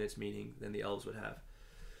and its meaning than the elves would have.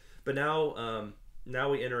 But now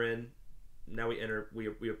we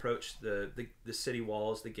approach the city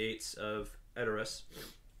walls, the gates of Edoras,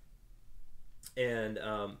 and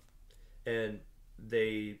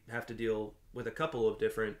they have to deal with a couple of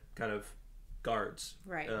different kind of guards.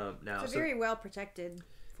 Right. Now it's a very well protected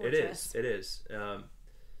fortress. It is.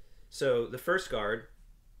 So the first guard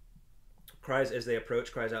cries as they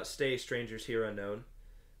approach, cries out, "Stay, strangers here unknown."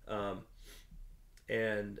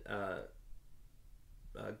 And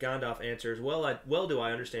Gandalf answers, well do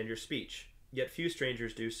I understand your speech, yet few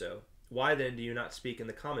strangers do so. Why then do you not speak in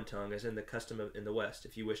the common tongue, as in the custom in the West,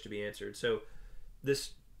 if you wish to be answered? So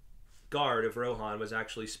this guard of Rohan was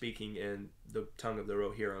actually speaking in the tongue of the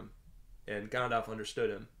Rohirrim, and Gandalf understood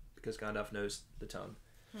him, because Gandalf knows the tongue.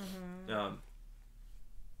 Mm-hmm.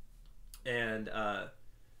 And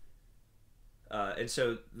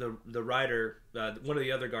so the rider, one of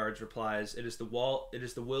the other guards, replies, "It is the will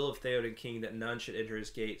of Théoden King that none should enter his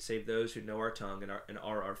gate save those who know our tongue and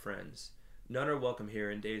are our friends. None are welcome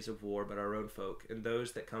here in days of war but our own folk, and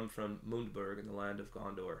those that come from Mundburg in the land of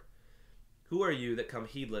Gondor. Who are you that come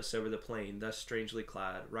heedless over the plain, thus strangely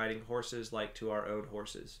clad, riding horses like to our own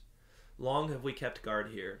horses? Long have we kept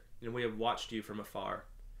guard here, and we have watched you from afar.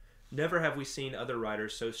 Never have we seen other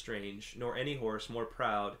riders so strange, nor any horse more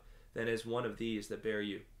proud than is one of these that bear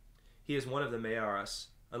you. He is one of the Maearas,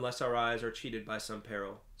 unless our eyes are cheated by some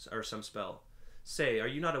peril, or some spell. Say, are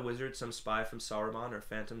you not a wizard, some spy from Saruman, or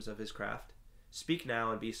phantoms of his craft? Speak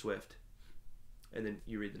now and be swift." And then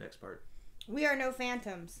you read the next part. "We are no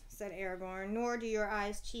phantoms," said Aragorn, "nor do your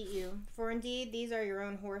eyes cheat you. For indeed these are your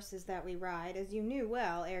own horses that we ride, as you knew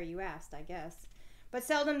well ere you asked, I guess. But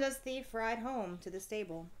seldom does thief ride home to the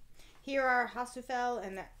stable. Here are Hasufel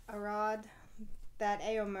and Arad, that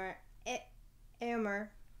Éomer,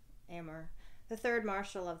 the third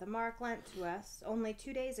marshal of the Mark, lent to us only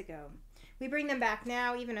 2 days ago. We bring them back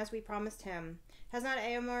now, even as we promised him. Has not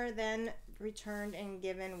Éomer then returned and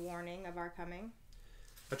given warning of our coming?"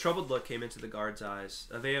 A troubled look came into the guard's eyes.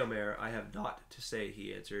 "Of Éomer I have naught to say,"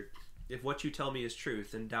 he answered. "If what you tell me is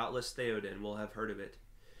truth, then doubtless Théoden will have heard of it.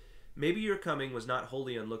 Maybe your coming was not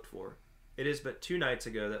wholly unlooked for. It is but 2 nights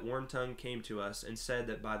ago that Wormtongue came to us and said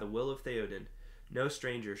that by the will of Théoden no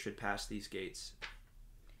stranger should pass these gates."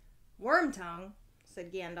 "Wormtongue?"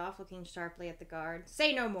 said Gandalf, looking sharply at the guard.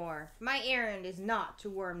 "Say no more. My errand is not to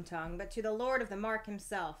Wormtongue, but to the Lord of the Mark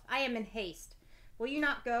himself. I am in haste. Will you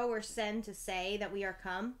not go or send to say that we are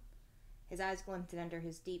come?" His eyes glinted under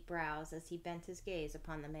his deep brows as he bent his gaze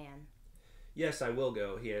upon the man. "Yes, I will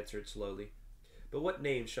go," he answered slowly. "But what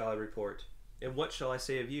name shall I report? And what shall I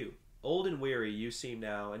say of you? Old and weary you seem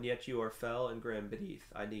now, and yet you are fell and grim beneath,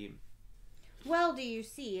 I deem." "Well do you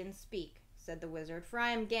see and speak," said the wizard, "for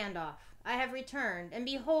I am Gandalf. I have returned, and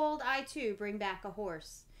behold, I too bring back a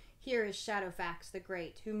horse. Here is Shadowfax the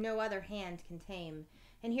Great, whom no other hand can tame.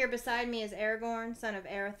 And here beside me is Aragorn, son of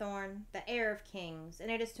Arathorn, the heir of kings,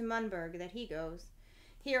 and it is to Mundburg that he goes.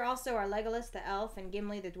 Here also are Legolas the elf and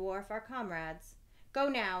Gimli the dwarf, our comrades. Go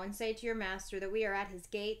now and say to your master that we are at his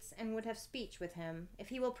gates and would have speech with him, if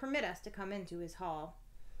he will permit us to come into his hall."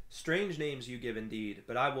 "Strange names you give indeed,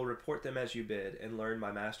 but I will report them as you bid, and learn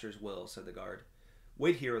my master's will," said the guard.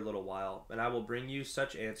 "Wait here a little while, and I will bring you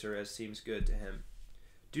such answer as seems good to him.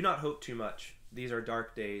 Do not hope too much. These are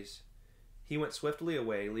dark days." He went swiftly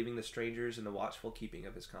away, leaving the strangers in the watchful keeping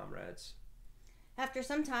of his comrades. After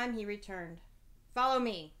some time he returned. "Follow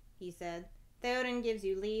me," he said. "Théoden gives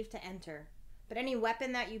you leave to enter. But any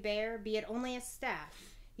weapon that you bear, be it only a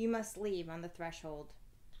staff, you must leave on the threshold.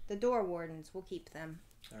 The Doorwardens will keep them."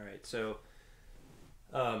 All right, so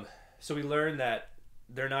we learn that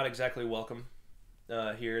they're not exactly welcome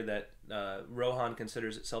here. That Rohan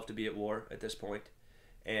considers itself to be at war at this point,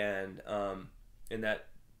 and that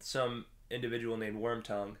some individual named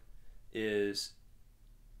Wormtongue is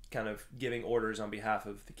kind of giving orders on behalf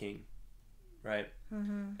of the king, right?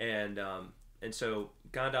 Mm-hmm. And so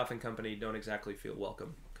Gandalf and company don't exactly feel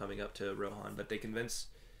welcome coming up to Rohan, but they convince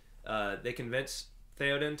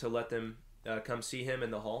Théoden to let them come see him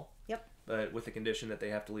in the hall. Yep. But with the condition that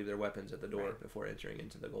they have to leave their weapons at the door before entering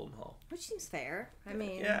into the Golden Hall. Which seems fair. I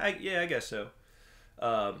mean, I guess so.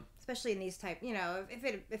 Especially in these type,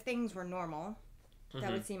 if things were normal,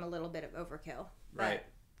 that would seem a little bit of overkill. Right. But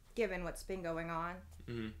given what's been going on,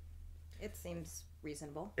 mm-hmm. It seems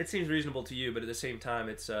reasonable. It seems reasonable to you, but at the same time,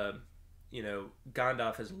 it's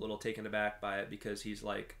Gandalf is a little taken aback by it because he's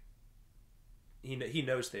like, he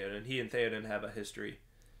knows Théoden. He and Théoden have a history.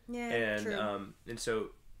 Yeah, and true. And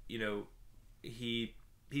so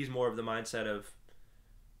he's more of the mindset of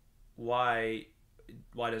why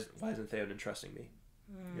isn't Théoden trusting me?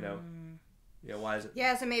 Why isn't?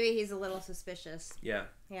 Yeah, so maybe he's a little suspicious. Yeah.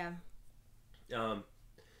 Yeah.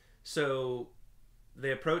 So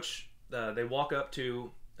they approach. They walk up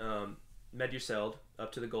to Meduseld,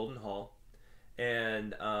 up to the Golden Hall,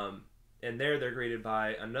 and there they're greeted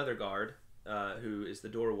by another guard who is the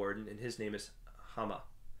Doorwarden, and his name is Háma.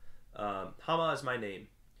 Háma is my name.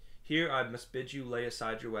 Here I must bid you lay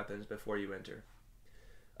aside your weapons before you enter.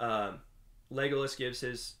 Legolas gives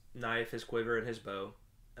his knife, his quiver, and his bow,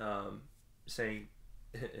 saying,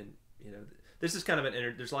 and this is kind of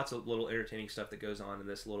there's lots of little entertaining stuff that goes on in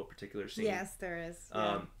this little particular scene. Yes, there is.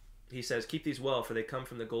 Yeah. He says, "Keep these well, for they come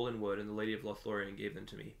from the Golden Wood, and the Lady of Lothlorien gave them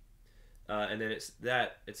to me." And then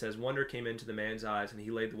it says, "Wonder came into the man's eyes, and he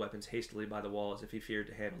laid the weapons hastily by the wall as if he feared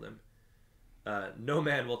to handle them. No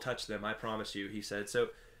man will touch them, I promise you, he said. So,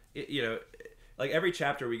 like every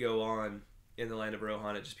chapter we go on in the land of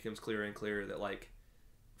Rohan, it just becomes clearer and clearer that, like,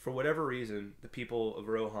 for whatever reason, the people of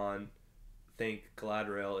Rohan think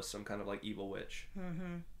Galadriel is some kind of, like, evil witch.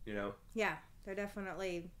 Mm-hmm. You know? Yeah, they're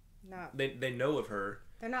definitely not. They know of her.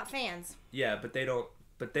 They're not fans. Yeah, but they don't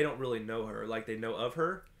really know her. Like, they know of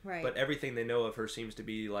her, right? But everything they know of her seems to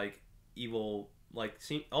be, like, evil. Like,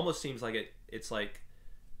 almost seems like it's like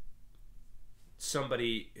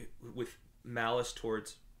somebody with malice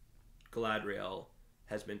towards Galadriel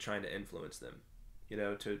has been trying to influence them,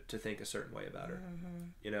 to think a certain way about her.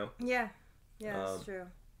 Mm-hmm. Yeah, that's true.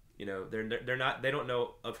 They don't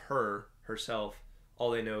know of her herself.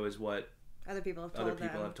 All they know is what other people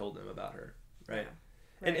have told them about her, right?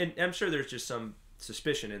 Yeah. Right. And I'm sure there's just some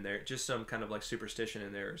suspicion in there, just some kind of like superstition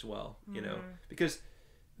in there as well, because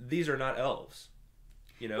these are not elves,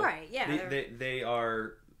 Right? Yeah. They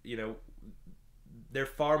are, they're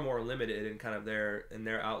far more limited in kind of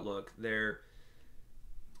their outlook. Their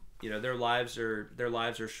lives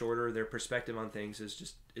are shorter. Their perspective on things is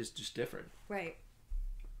just different. Right.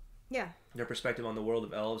 Yeah. Their perspective on the world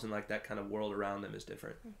of elves and like that kind of world around them is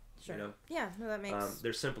different. Sure. Yeah. No, that makes.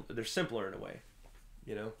 They're simpler in a way.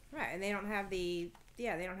 Right, and they don't have the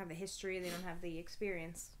history. They don't have the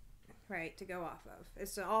experience, right, to go off of.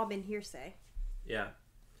 It's all been hearsay. Yeah.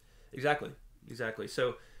 Exactly.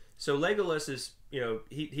 So Legolas is,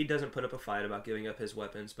 he doesn't put up a fight about giving up his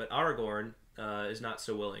weapons, but Aragorn is not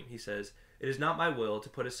so willing. He says, "It is not my will to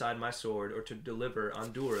put aside my sword or to deliver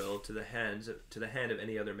Andúril to the hand of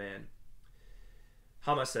any other man."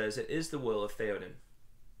 Háma says, "It is the will of Théoden."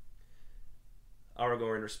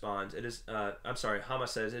 Aragorn responds, Háma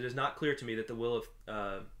says, "It is not clear to me that the will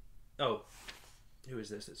of..." who is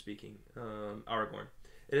this that's speaking? Aragorn.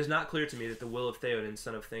 "It is not clear to me that the will of Théoden,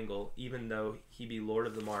 son of Thingol, even though he be Lord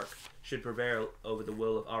of the Mark, should prevail over the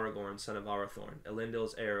will of Aragorn, son of Arathorn,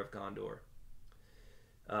 Elendil's heir of Gondor."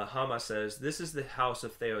 Háma says, "This is the house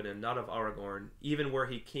of Théoden, not of Aragorn, even were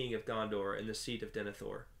he king of Gondor and the seat of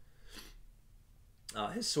Denethor."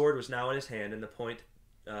 His sword was now in his hand, and the point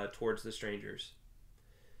towards the strangers.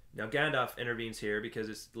 Now Gandalf intervenes here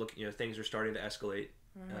because things are starting to escalate,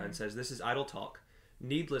 and says, "This is idle talk.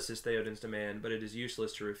 Needless is Théoden's demand, but it is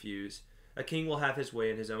useless to refuse. A king will have his way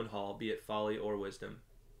in his own hall, be it folly or wisdom."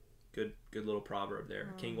 Good little proverb there.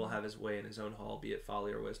 A king will have his way in his own hall, be it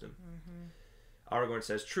folly or wisdom. Aragorn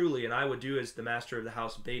says, "Truly, and I would do as the master of the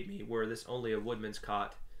house bade me, were this only a woodman's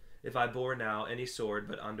cot, if I bore now any sword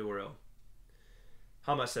but Andúril."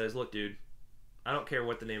 Háma says, "Look, dude, I don't care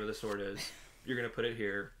what the name of the sword is. You're going to put it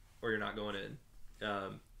here, or you're not going in."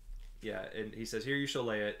 And he says, "Here you shall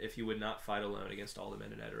lay it, if you would not fight alone against all the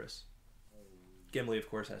men in Edoras." Gimli, of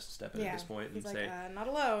course, has to step in at this point and say, "Not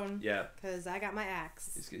alone." Yeah, because I got my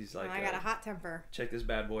axe. He's like, and I got a hot temper. Check this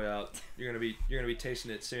bad boy out. You're gonna be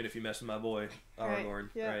tasting it soon if you mess with my boy Aragorn.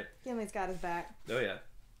 Right. Yeah. Right. Gimli's got his back. Oh yeah.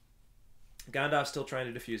 Gandalf's still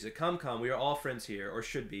trying to defuse it. Come, we are all friends here, or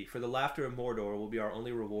should be, for the laughter of Mordor will be our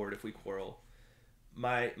only reward if we quarrel.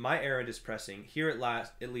 My errand is pressing. Here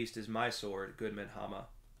at least is my sword, Goodman Háma.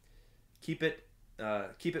 Keep it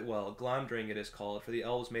well. Glamdring it is called, for the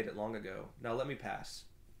elves made it long ago. Now let me pass.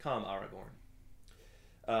 Come, Aragorn.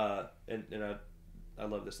 I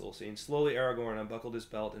love this little scene. Slowly Aragorn unbuckled his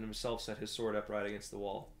belt and himself set his sword upright against the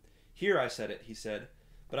wall. "Here I set it," he said,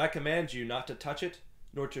 "but I command you not to touch it,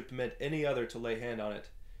 nor to permit any other to lay hand on it.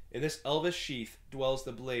 In this elvish sheath dwells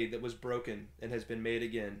the blade that was broken and has been made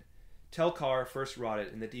again. Telkar first wrought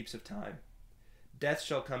it in the deeps of time. Death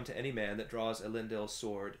shall come to any man that draws Elendil's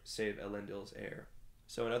sword, save Elendil's heir."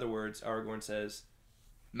 So in other words, Aragorn says,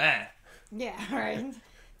 "Man." Yeah, right.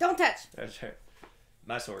 Don't touch. That's right.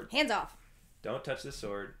 My sword. Hands off. Don't touch this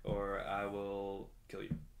sword, or I will kill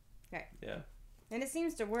you. Right. Yeah. And it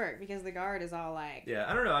seems to work because the guard is all like,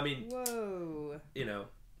 yeah, I don't know. I mean, whoa.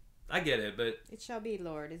 I get it, but "It shall be,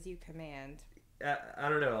 Lord, as you command." I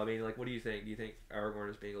don't know. I mean, like, what do you think? Do you think Aragorn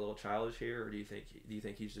is being a little childish here, or do you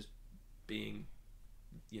think he's just being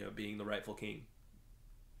the rightful king?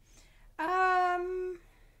 I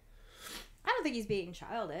don't think he's being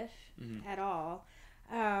childish at all.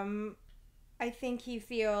 I think he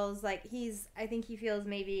feels like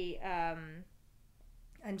maybe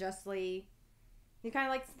unjustly. He's kind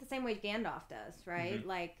of like the same way Gandalf does, right? Mm-hmm.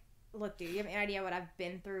 Like, "Look, dude, you have any idea what I've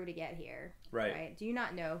been through to get here? Right? Do you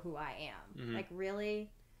not know who I am? Mm-hmm. Like,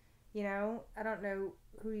 really? I don't know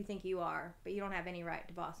who you think you are, but you don't have any right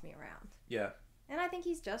to boss me around." Yeah. And I think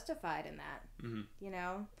he's justified in that. Mm-hmm.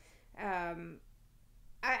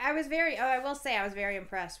 I will say I was very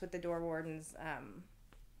impressed with the Doorwarden's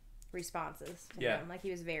responses to him. Like,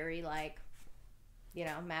 he was very, like,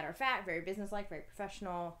 matter of fact, very businesslike, very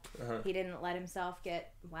professional. He didn't let himself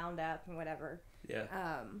get wound up and whatever. Yeah.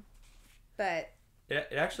 But it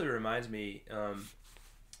actually reminds me.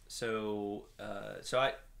 So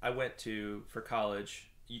I went for college.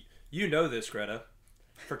 You know this, Greta.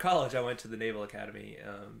 For college, I went to the Naval Academy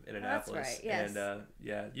in Annapolis. That's right. Yes.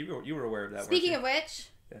 And you were aware of that. Speaking of which,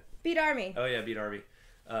 beat Army. Oh yeah, beat Army.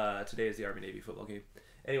 Today is the Army-Navy football game.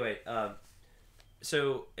 Anyway,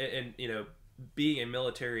 so being a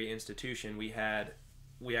military institution, we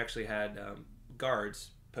actually had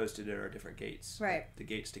guards posted at our different gates. Right. The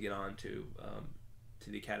gates to get on to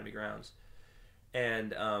the academy grounds,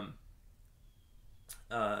 and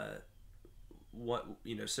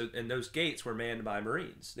and those gates were manned by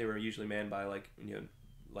Marines. They were usually manned by like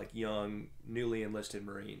young, newly enlisted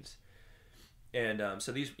Marines. And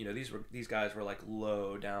so these guys were like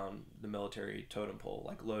low down the military totem pole,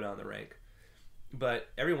 like low down the rank. But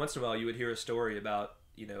every once in a while, you would hear a story about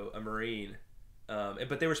a Marine,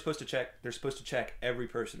 but they were supposed to check. They're supposed to check every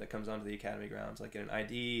person that comes onto the academy grounds, like get an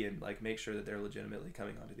ID and like make sure that they're legitimately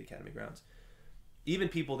coming onto the academy grounds. Even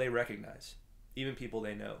people they recognize, even people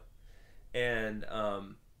they know, and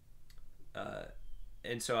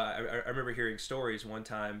so I remember hearing stories one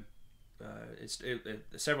time,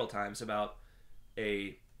 several times about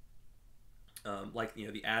the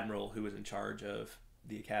admiral who was in charge of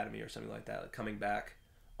the academy or something like that, like coming back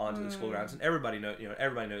onto the school grounds, and everybody knows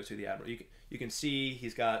who the admiral. You can see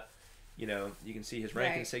he's got, you can see his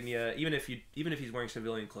rank insignia. Even if he's wearing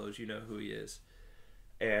civilian clothes, you know who he is.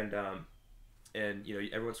 And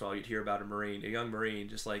every once in a while you'd hear about a young Marine,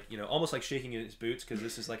 just like, almost like shaking in his boots because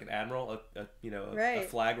this is like an admiral, a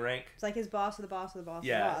flag rank. It's like his boss of the boss of the boss.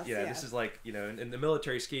 Yeah, of the boss. yeah. This is like, in the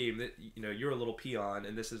military scheme that, you're a little peon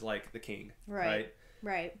and this is like the king, right?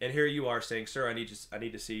 Right. And here you are saying, sir, I need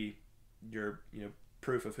to see your,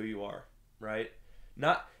 proof of who you are, right?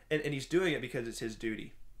 And he's doing it because it's his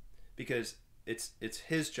duty, because it's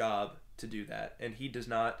his job to do that, and he does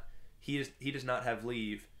not have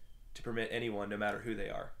leave to permit anyone, no matter who they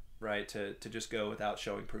are, right, to just go without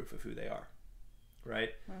showing proof of who they are, right?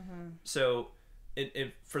 Mm-hmm. So,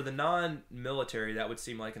 for the non-military, that would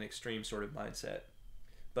seem like an extreme sort of mindset,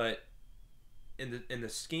 but in the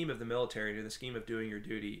scheme of the military, in the scheme of doing your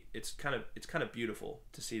duty, it's kind of beautiful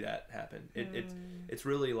to see that happen. It's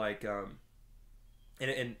really like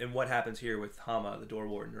and what happens here with Háma the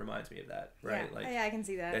Doorwarden reminds me of that, right? Yeah. Like, yeah, I can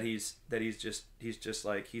see that. He's just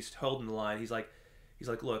like, he's holding the line. He's like,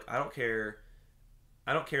 look, I don't care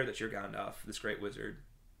that you're Gandalf, this great wizard.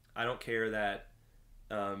 I don't care that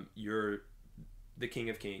you're the King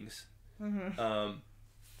of Kings. Mm-hmm.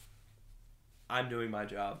 I'm doing my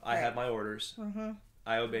job. I have my orders. Mm-hmm.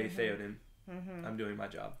 I obey Théoden. Mm-hmm. I'm doing my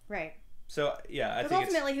job. Right. So yeah, I think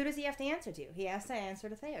ultimately, who does he have to answer to? He has to answer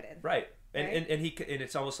to Théoden. Right. And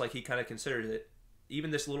it's almost like he kind of considers it,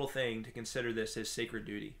 even this little thing, to consider this his sacred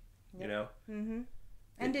duty. Yep. Mm-hmm.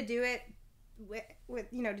 And to do it with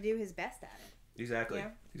to do his best at it. Exactly.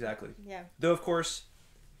 Yeah. Exactly. Yeah. Though of course,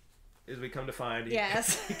 as we come to find,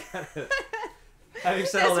 yes. Having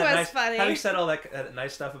said all that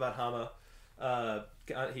nice stuff about Háma.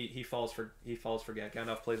 He falls for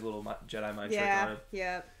Gandalf plays a little Jedi mind trick on him.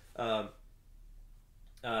 Yeah.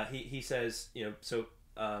 He says,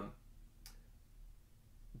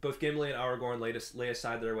 both Gimli and Aragorn lay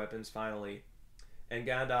aside their weapons finally, and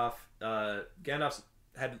Gandalf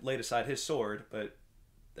had laid aside his sword, but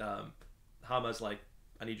Háma's like,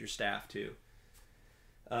 I need your staff too.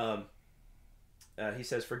 He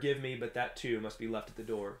says, forgive me, but that too must be left at the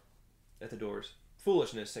doors.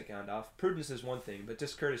 Foolishness, said Gandalf. Prudence is one thing, but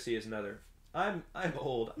discourtesy is another. I'm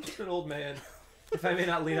old. I'm just an old man. If I may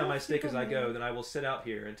not lean on my stick as I go, then I will sit out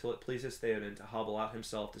here until it pleases Théoden to hobble out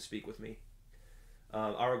himself to speak with me.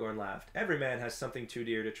 Aragorn laughed. Every man has something too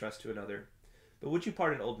dear to trust to another. But would you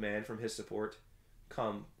part an old man from his support?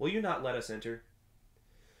 Come, will you not let us enter?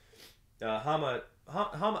 Háma,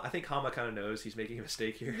 I think Háma kind of knows he's making a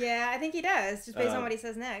mistake here. Yeah, I think he does, just based on what he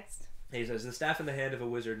says next. He says, the staff in the hand of a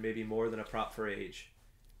wizard may be more than a prop for age.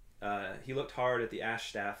 He looked hard at the ash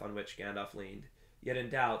staff on which Gandalf leaned. Yet in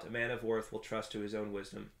doubt, a man of worth will trust to his own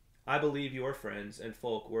wisdom. I believe you are friends and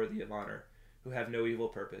folk worthy of honor, who have no evil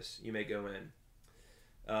purpose. You may go in.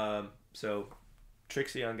 So,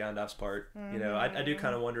 tricksy on Gandalf's part. Mm-hmm. I do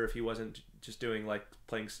kind of wonder if he wasn't just doing, like,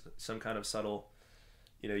 playing some kind of subtle,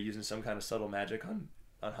 using some kind of subtle magic on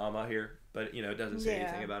Háma here. But, it doesn't say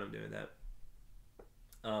anything about him doing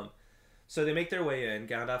that. So they make their way in,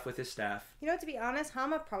 Gandalf with his staff. To be honest,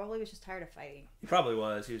 Háma probably was just tired of fighting. He probably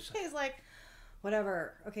was. He's like,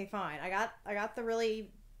 whatever. Okay, fine. I got the really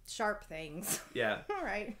sharp things. Yeah. All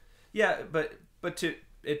right. Yeah, but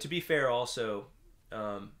to be fair, also,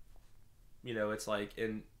 it's like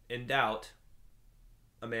in doubt,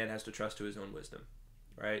 a man has to trust to his own wisdom,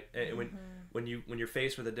 right? And when you're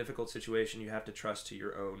faced with a difficult situation, you have to trust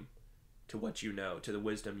to what you know, to the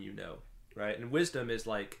wisdom you know, right? And wisdom is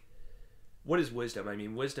like, what is wisdom? I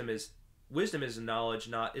mean, wisdom is knowledge.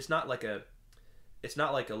 It's not like a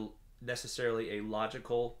necessarily a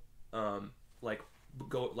logical, like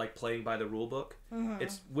playing by the rule book.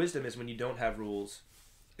 It's wisdom is when you don't have rules.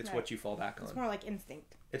 It's right. What you fall back on. It's more like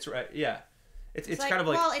instinct. It's right. Yeah. It's like, kind of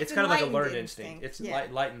like well, it's kind of like a learned instinct. It's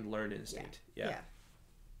enlightened learned instinct. Yeah.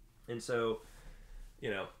 And so,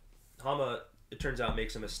 Háma, it turns out,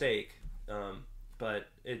 makes a mistake, but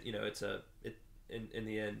in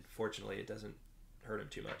the end, fortunately, it doesn't hurt him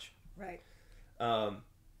too much. Right.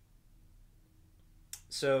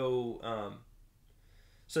 So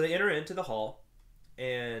they enter into the hall,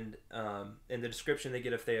 and the description they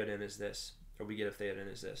get of Théoden is this, or we get of Théoden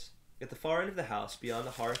is this. At the far end of the house, beyond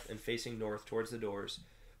the hearth and facing north towards the doors,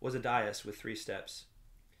 was a dais with 3 steps.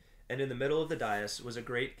 And in the middle of the dais was a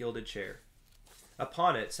great gilded chair.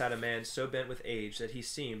 Upon it sat a man so bent with age that he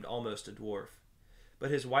seemed almost a dwarf. But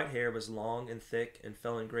his white hair was long and thick and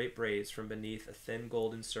fell in great braids from beneath a thin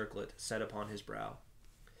golden circlet set upon his brow.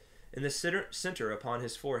 In the center upon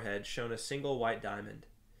his forehead shone a single white diamond.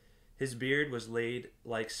 His beard was laid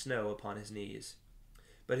like snow upon his knees,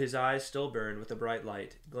 but his eyes still burned with a bright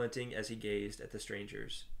light, glinting as he gazed at the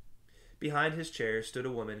strangers. Behind his chair stood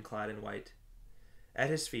a woman clad in white. At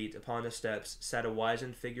his feet, upon the steps, sat a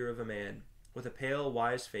wizened figure of a man, with a pale,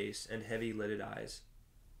 wise face and heavy-lidded eyes.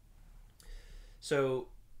 So,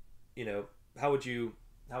 how would you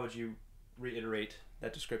reiterate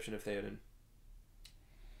that description of Théoden?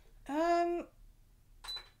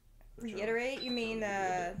 Reiterate? You mean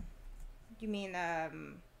yeah,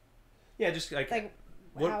 just like how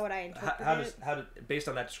would I interpret it? How based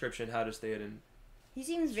on that description, how does Théoden? He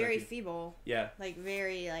seems very feeble. Yeah. Like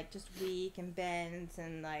very just weak and bent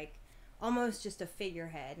and like almost just a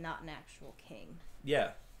figurehead, not an actual king.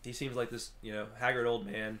 Yeah, he seems like this, haggard old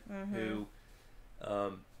man who,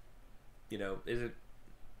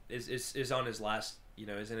 is on his last,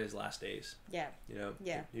 is in his last days. Yeah.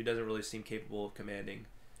 Who doesn't really seem capable of commanding,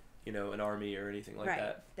 an army or anything like that.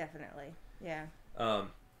 Right. Definitely. Yeah.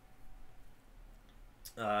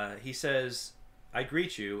 He says, I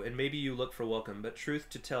greet you, and maybe you look for welcome, but truth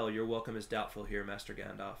to tell, your welcome is doubtful here, Master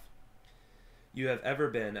Gandalf. You have ever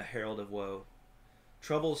been a herald of woe.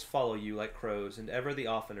 Troubles follow you like crows, and ever the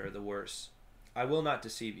oftener the worse. I will not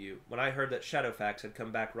deceive you. When I heard that Shadowfax had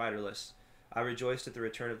come back riderless, I rejoiced at the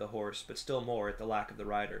return of the horse, but still more at the lack of the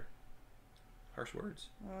rider. Harsh words.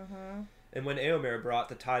 And when Éomer brought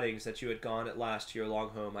the tidings that you had gone at last to your long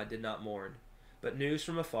home, I did not mourn. But news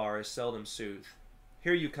from afar is seldom sooth.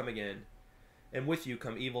 Here you come again, and with you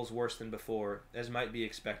come evils worse than before, as might be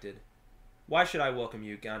expected. Why should I welcome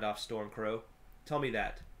you, Gandalf Stormcrow? Tell me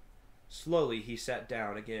that. Slowly he sat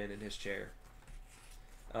down again in his chair.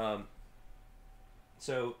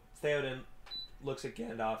 So Théoden looks at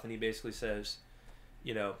Gandalf and he basically says,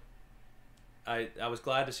 I was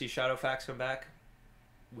glad to see Shadowfax come back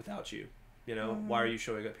without you. Why are you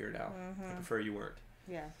showing up here now? I prefer you weren't.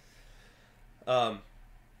 Yeah.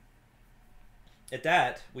 At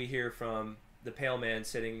that, we hear from the pale man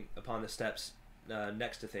sitting upon the steps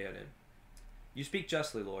next to Théoden. You speak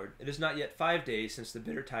justly, Lord. It is not yet 5 days since the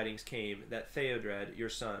bitter tidings came that Théodred, your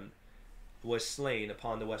son, was slain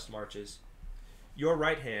upon the west marches. Your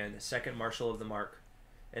right hand, second marshal of the Mark,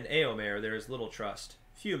 and Éomer there is little trust.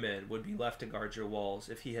 Few men would be left to guard your walls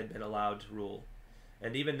if he had been allowed to rule.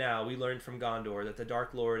 And even now we learned from Gondor that the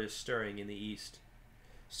Dark Lord is stirring in the east.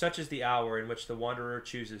 Such is the hour in which the Wanderer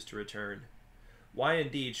chooses to return. Why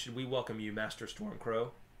indeed should we welcome you, Master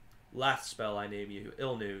Stormcrow? Lathspell I name you,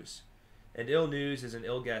 ill news. And ill news is an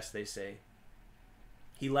ill guest, they say.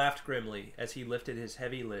 He laughed grimly as he lifted his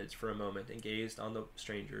heavy lids for a moment and gazed on the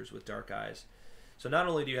strangers with dark eyes. So not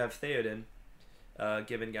only do you have Théoden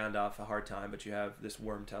giving Gandalf a hard time, but you have this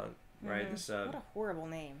Wormtongue, right? This what a horrible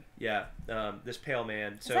name. Yeah, this pale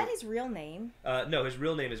man. So, is that his real name? No, his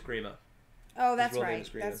real name is Grima. Oh, that's right.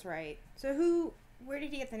 That's right. So where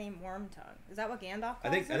did he get the name Wormtongue? Is that what Gandalf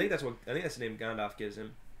calls him? I think that's the name Gandalf gives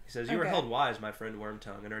him. He says, You are held wise, my friend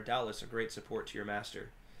Wormtongue, and are doubtless a great support to your master.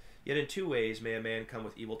 Yet in 2 ways may a man come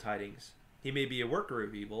with evil tidings. He may be a worker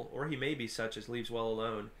of evil, or he may be such as leaves well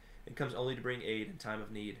alone, and comes only to bring aid in time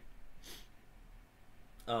of need.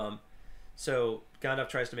 So Gandalf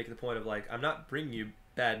tries to make the point of I'm not bringing you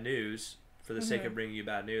bad news for the sake of bringing you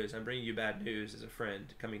bad news. I'm bringing you bad news as a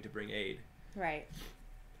friend coming to bring aid. Right.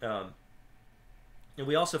 And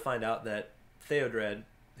we also find out that Théodred,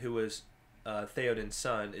 who was Théoden's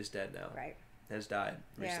son, is dead now. Right. has died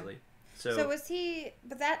recently. So was he?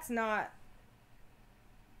 But that's not.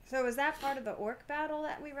 So was that part of the orc battle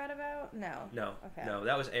that we read about? No. No. Okay. No,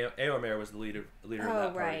 that was Éomer was the leader of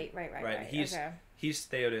that party. Right. He's okay. he's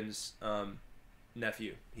Théoden's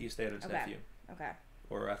nephew. He's Théoden's nephew. Okay.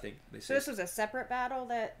 Or I think they say. So this was a separate battle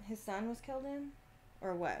that his son was killed in,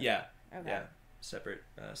 or what? Yeah. Okay. Yeah. Separate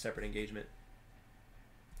engagement.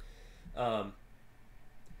 And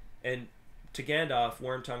to Gandalf,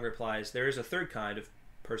 Wormtongue replies, "There is a third kind of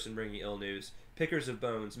person bringing ill news. Pickers of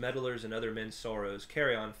bones, meddlers in other men's sorrows,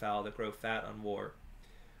 carrion fowl that grow fat on war.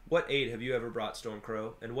 What aid have you ever brought,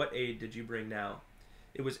 Stormcrow, and what aid did you bring now?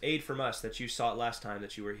 It was aid from us that you sought last time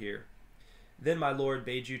that you were here. Then my lord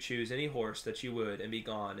bade you choose any horse that you would, and be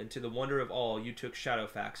gone, and to the wonder of all you took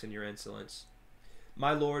Shadowfax in your insolence.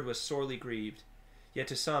 My lord was sorely grieved, yet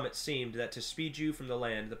to some it seemed that to speed you from the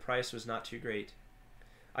land the price was not too great.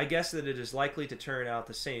 I guess that it is likely to turn out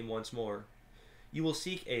the same once more. You will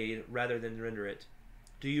seek aid rather than render it.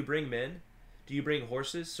 Do you bring men? Do you bring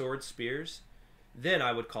horses, swords, spears? Then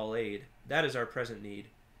I would call aid. That is our present need.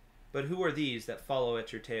 But who are these that follow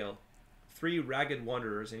at your tail? 3 ragged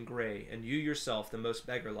wanderers in grey, and you yourself the most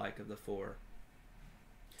beggar-like of the 4.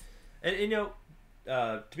 And you know,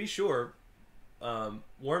 to be sure,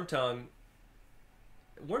 Wormtongue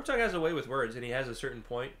has a way with words, and he has a certain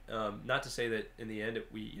point. Not to say that in the end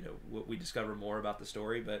we discover more about the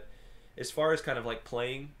story, but as far as kind of like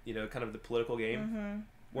playing, kind of the political game,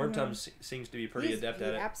 Wormtongue seems to be pretty adept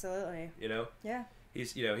at it. Absolutely. Yeah.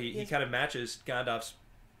 He's he kind of matches Gandalf's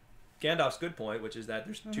good point, which is that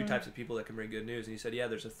there's 2 types of people that can bring good news, and he said, yeah,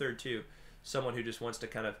 there's a third too, someone who just wants to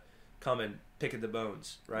kind of come and pick at the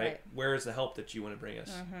bones, right? Where is the help that you want to bring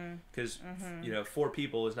us? Because 4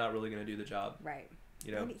 people is not really going to do the job, right?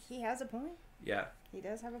 He has a point. Yeah, he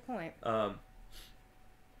does have a point.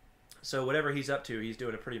 So whatever he's up to, he's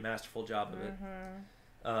doing a pretty masterful job of it.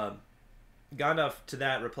 Gandalf to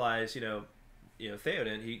that replies,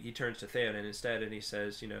 Théoden. He turns to Théoden instead, and he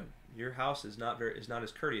says, your house is not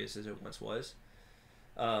as courteous as it once was.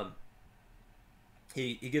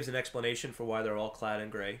 He gives an explanation for why they're all clad in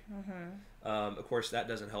gray. Of course, that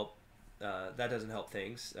doesn't help. That doesn't help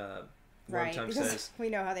things. Right, Wormtongue because says, we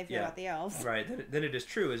know how they feel about the elves. Right. Then it is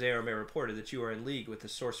true, as Éomer reported, that you are in league with the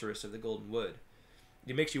sorceress of the Golden Wood.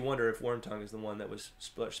 It makes you wonder if Wormtongue is the one that was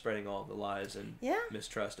spreading all the lies and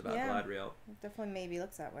mistrust about Galadriel. It definitely maybe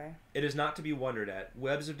looks that way. It is not to be wondered at.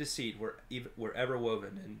 Webs of deceit were ever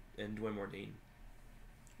woven in Dwynmordine.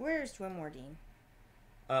 Where's Dwynmordine?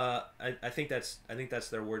 I think that's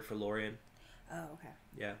their word for Lorien. Oh, okay.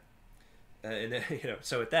 Yeah. And then,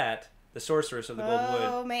 so with that, the sorceress of the Golden Wood.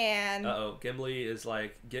 Oh man. Gimli is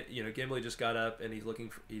like, Gimli just got up and he's looking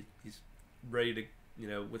for, he's ready to,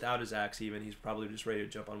 without his axe even, he's probably just ready to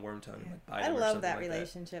jump on Wormtongue and like bite him or something. I love that like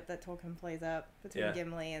relationship that Tolkien plays up between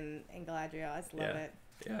Gimli and Galadriel. I just love it.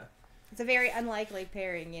 Yeah. It's a very unlikely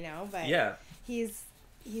pairing, but he's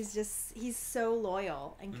so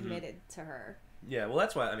loyal and committed to her. Yeah, well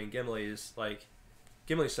that's why Gimli's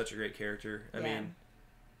such a great character. I mean,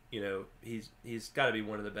 he's got to be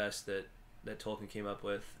one of the best that Tolkien came up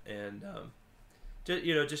with, and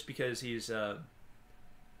just because he's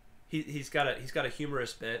got a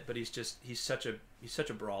humorous bit, but he's such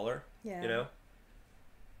a brawler. Yeah.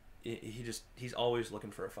 He's always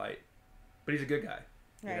looking for a fight, but he's a good guy.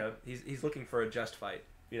 Right. He's looking for a just fight.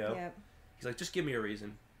 Yep. He's like, just give me a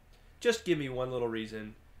reason, just give me one little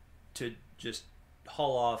reason to just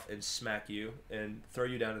haul off and smack you and throw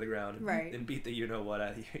you down to the ground and beat the what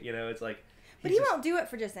out of you. It's like. But he won't do it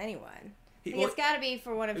for just anyone. It's got to be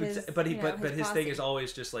for one of his. But his thing is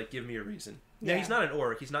always just like, give me a reason. Yeah. Now he's not an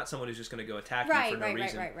orc. He's not someone who's just going to go attack you for no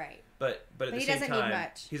reason. Right. But at the same time,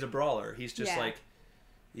 he's a brawler. He's just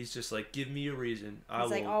like, give me a reason. He's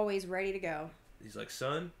like always ready to go. He's like,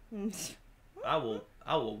 son, I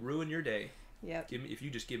will ruin your day. Yep. If you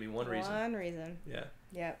just give me one reason. One reason. Yeah.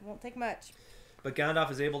 Yeah. Won't take much. But Gandalf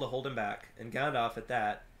is able to hold him back, and Gandalf at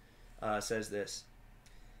that says this.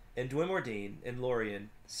 In Dwynmordine, in Lorien,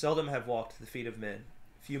 seldom have walked the feet of men.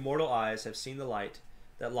 Few mortal eyes have seen the light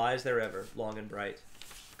that lies there ever, long and bright.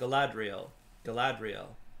 Galadriel, Galadriel,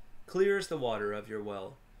 clear as the water of your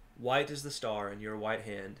well, white as the star in your white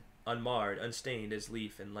hand, unmarred, unstained as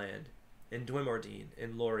leaf in land. In Dwynmordine,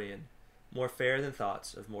 in Lorien, more fair than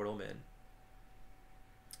thoughts of mortal men.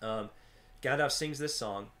 Gandalf sings this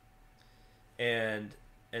song, and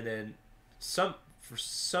then for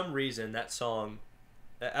some reason that song,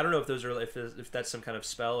 I don't know if those are if that's some kind of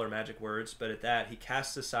spell or magic words, but at that he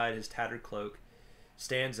casts aside his tattered cloak,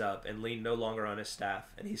 stands up, and leaned no longer on his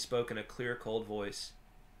staff, and he spoke in a clear, cold voice.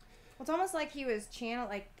 Well, it's almost like he was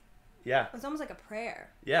Yeah. It's almost like a prayer.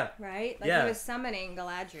 Yeah. Right? Like yeah. he was summoning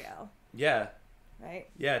Galadriel. Yeah. Right?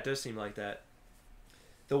 Yeah, it does seem like that.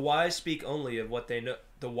 The wise speak only of what they know.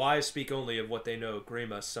 The wise speak only of what they know,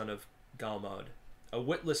 Grima, son of Galmod. A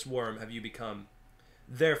witless worm have you become.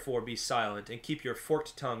 Therefore be silent, and keep your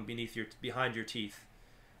forked tongue behind your teeth.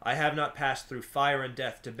 I have not passed through fire and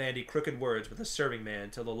death to bandy crooked words with a serving man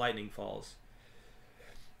till the lightning falls.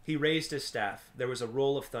 He raised his staff. There was a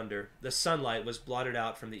roll of thunder. The sunlight was blotted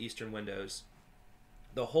out from the eastern windows.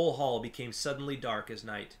 The whole hall became suddenly dark as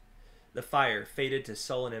night. The fire faded to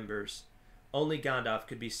sullen embers. Only Gandalf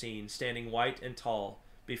could be seen, standing white and tall,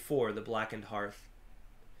 before the blackened hearth.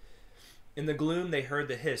 In the gloom they heard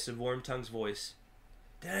the hiss of Wormtongue's voice.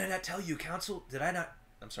 Did I not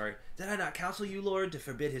counsel you, Lord, to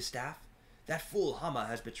forbid his staff? That fool Háma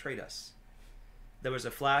has betrayed us. There was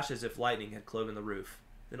a flash as if lightning had cloven the roof.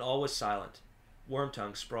 Then all was silent.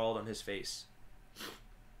 Wormtongue sprawled on his face.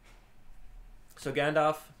 So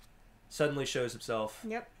Gandalf suddenly shows himself.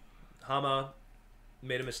 Yep. Háma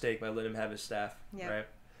made a mistake by letting him have his staff. Yep. Right?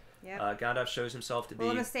 Yep. Gandalf shows himself to be...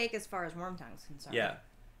 Well, a mistake as far as Wormtongue's concerned. Yeah.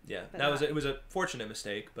 Yeah. But it was a fortunate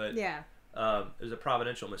mistake, but... Yeah. It was a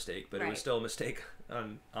providential mistake, but right. It was still a mistake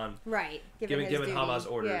on right. Given Háma's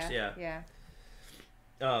orders. Yeah.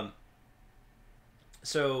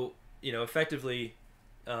 So, effectively,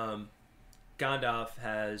 Gandalf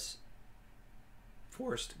has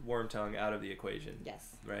forced Wormtongue out of the equation.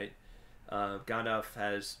 Yes. Right? Gandalf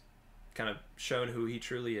has kind of shown who he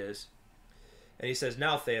truly is. And he says,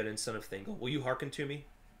 Now, Théoden, son of Thingol, will you hearken to me?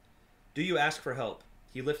 Do you ask for help?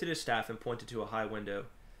 He lifted his staff and pointed to a high window.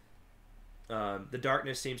 The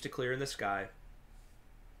darkness seems to clear in the sky.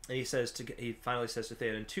 And he finally says to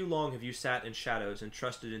Théoden, Too long have you sat in shadows and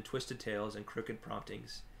trusted in twisted tales and crooked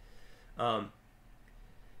promptings.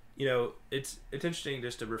 It's interesting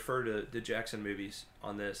just to refer to the Jackson movies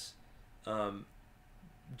on this.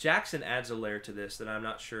 Jackson adds a layer to this that I'm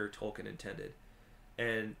not sure Tolkien intended.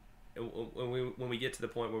 And when we get to the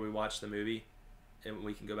point where we watch the movie, and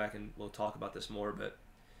we can go back and we'll talk about this more, but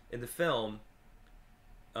in the film,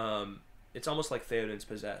 it's almost like Théoden's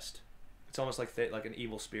possessed. It's almost like an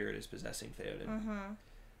evil spirit is possessing Théoden.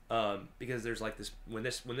 Mm-hmm. Because there's like this when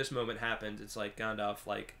this moment happens, it's like Gandalf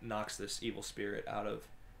knocks this evil spirit out of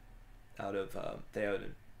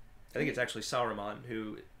Théoden. I think it's actually Saruman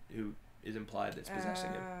who is implied that's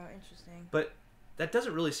possessing him. Oh, interesting. But that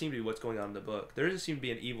doesn't really seem to be what's going on in the book. There doesn't seem to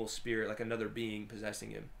be an evil spirit, like another being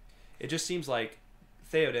possessing him. It just seems like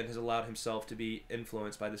Théoden has allowed himself to be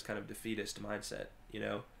influenced by this kind of defeatist mindset,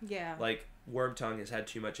 Yeah. Like Wormtongue has had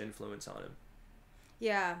too much influence on him.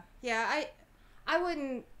 Yeah. Yeah,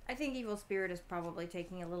 I think evil spirit is probably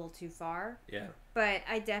taking a little too far. Yeah. But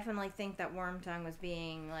I definitely think that Wormtongue was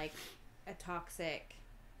being like a toxic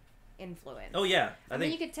influence. Oh yeah. I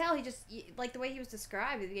mean, you could tell he just like the way he was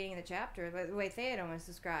described at the beginning of the chapter, the way Théoden was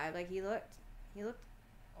described, like he looked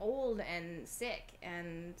old and sick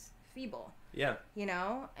and feeble. Yeah.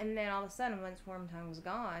 And then all of a sudden, once Wormtongue was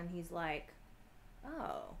gone, he's like,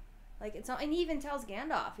 oh, like it's all, and he even tells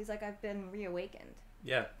Gandalf, he's like, I've been reawakened.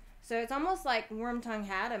 Yeah. So it's almost like Wormtongue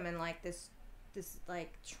had him in like this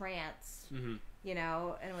like trance, mm-hmm.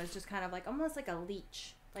 And it was just kind of like almost like a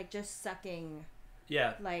leech, like just sucking.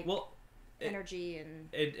 Yeah. Like energy and.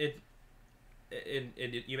 It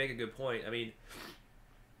you make a good point. I mean,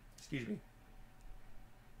 excuse me.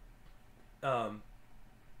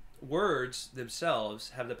 Words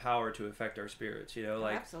themselves have the power to affect our spirits,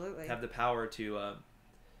 absolutely have the power to,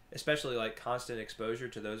 especially like constant exposure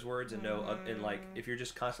to those words and and like if you're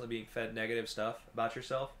just constantly being fed negative stuff about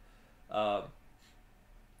yourself,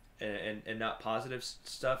 and not positive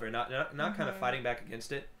stuff or not mm-hmm. kind of fighting back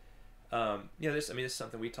against it. This is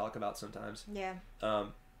something we talk about sometimes. Yeah.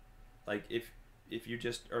 Like if you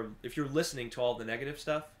just if you're listening to all the negative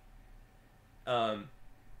stuff,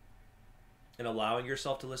 and allowing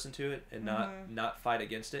yourself to listen to it and mm-hmm. not fight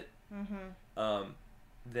against it, mm-hmm.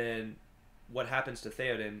 Then what happens to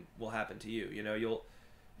Théoden will happen to you.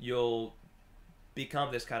 You'll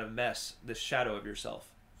become this kind of mess, this shadow of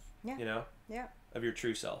yourself. Yeah. Yeah. Of your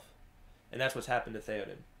true self, and that's what's happened to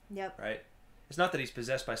Théoden. Yep. Right. It's not that he's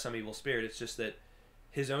possessed by some evil spirit. It's just that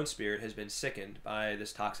his own spirit has been sickened by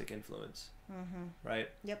this toxic influence. Mm-hmm. Right.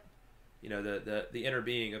 Yep. The inner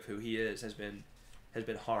being of who he is has been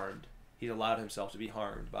harmed. He's allowed himself to be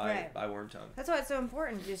harmed by Wormtongue. That's why it's so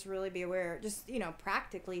important to just really be aware, just,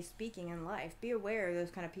 practically speaking in life, be aware of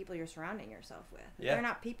those kind of people you're surrounding yourself with. Yeah. They're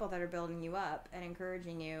not people that are building you up and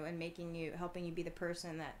encouraging you and helping you be the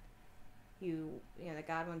person that that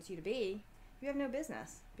God wants you to be. You have no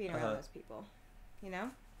business being around those people,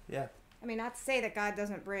 Yeah. I mean, not to say that God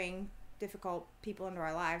doesn't bring difficult people into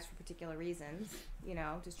our lives for particular reasons,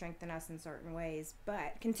 to strengthen us in certain ways.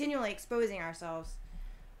 But continually exposing ourselves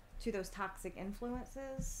to those toxic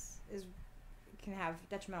influences can have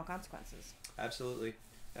detrimental consequences. Absolutely.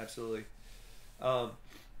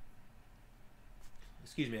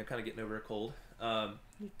 Excuse me, I'm kind of getting over a cold.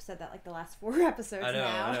 You've said that like the last 4 episodes. I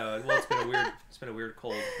know. Well, it's been a weird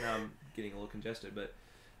cold. Now I'm getting a little congested, but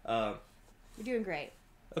you're doing great.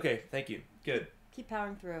 Okay, thank you. Good. Keep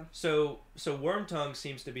powering through. So Wormtongue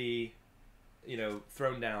seems to be,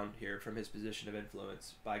 thrown down here from his position of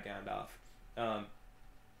influence by Gandalf.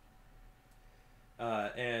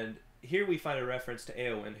 And here we find a reference to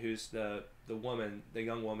Éowyn, who's the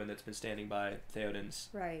young woman that's been standing by Théoden's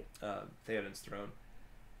throne.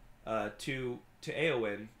 To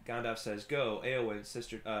Éowyn, Gandalf says, "Go, Éowyn,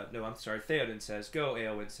 sister." Théoden says, "Go,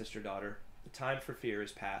 Éowyn, sister daughter. The time for fear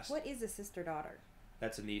is past." What is a sister daughter?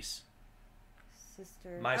 That's a niece.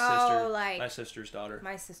 Sister. My sister's daughter.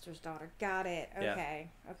 My sister's daughter. Got it. Okay.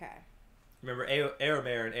 Yeah. Okay. Remember,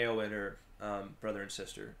 Éomer and Éowyn are brother and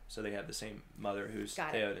sister, so they have the same mother, who's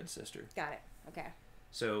Théoden's sister. Got it. Okay.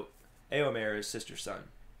 So Éomer is sister's son.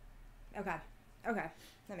 Okay. That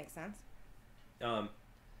makes sense. And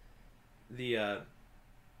you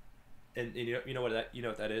know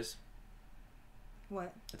what that is?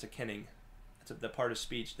 What? It's a kinning. It's the part of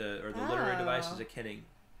speech, the literary device is a kinning.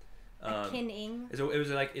 A kinning.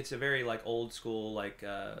 It's a very like old school like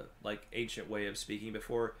ancient way of speaking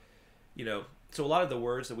before, So a lot of the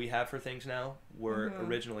words that we have for things now were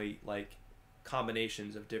originally like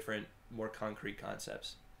combinations of different, more concrete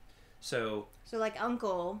concepts. So like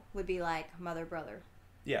uncle would be like mother brother.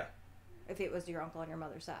 Yeah. If it was your uncle on your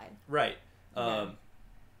mother's side. Right. Once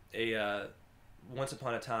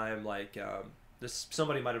upon a time,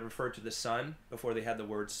 somebody might have referred to the sun before they had the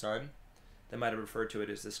word sun. They might have referred to it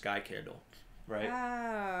as the sky candle, right?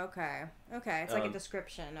 Oh, okay. It's like a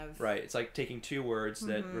description of... Right. It's like taking two words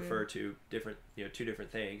that refer to different, two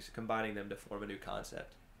different things, combining them to form a new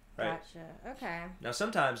concept, right? Gotcha. Okay. Now,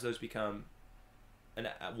 sometimes those become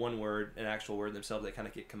one word, an actual word themselves. They kind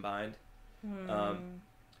of get combined.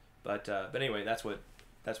 But anyway, that's what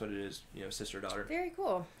it is. Sister daughter. Very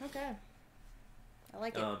cool. Okay. I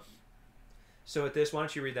like it. So at this, why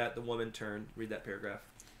don't you read that? The woman turned. Read that paragraph.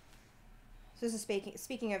 So this is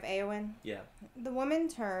speaking of Éowyn. Yeah. The woman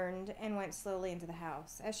turned and went slowly into the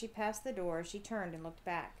house. As she passed the door, she turned and looked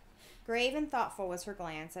back. Grave and thoughtful was her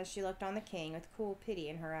glance as she looked on the king with cool pity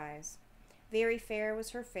in her eyes. Very fair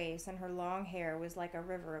was her face, and her long hair was like a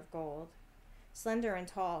river of gold. Slender and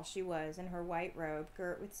tall she was in her white robe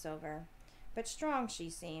girt with silver, but strong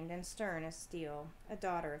she seemed and stern as steel, a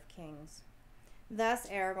daughter of kings. Thus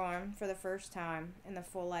Aragorn, for the first time, in the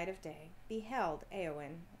full light of day, beheld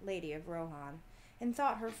Éowyn, Lady of Rohan, and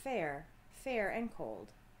thought her fair and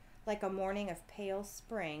cold, like a morning of pale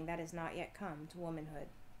spring that is not yet come to womanhood.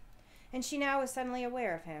 And she now was suddenly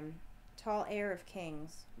aware of him, tall heir of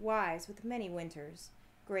kings, wise with many winters,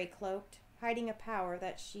 grey-cloaked, hiding a power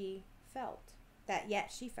that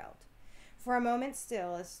yet she felt. For a moment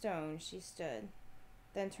still as stone she stood,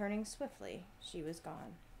 then turning swiftly, she was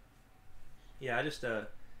gone. Yeah, I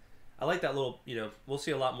like that little, we'll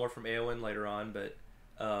see a lot more from Éowyn later on, but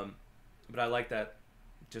I like that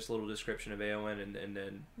just little description of Éowyn and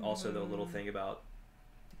then also the little thing about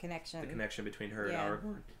the connection between her and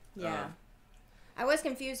Aragorn. Yeah. I was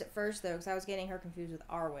confused at first, though, because I was getting her confused with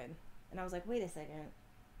Arwen. And I was like, wait a second.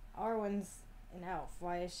 Arwen's an elf.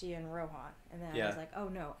 Why is she in Rohan? And then I was like, oh,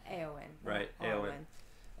 no, Éowyn. Right, Éowyn.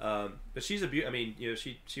 But she's a beauty. I mean,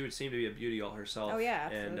 she would seem to be a beauty all herself. Oh yeah,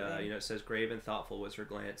 absolutely. And it says, grave and thoughtful was her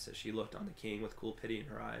glance as she looked on the king with cool pity in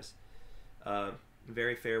her eyes.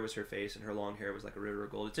 Very fair was her face, and her long hair was like a river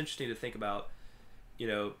of gold. It's interesting to think about,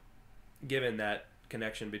 given that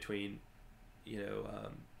connection between,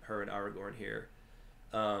 her and Aragorn here,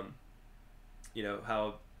 how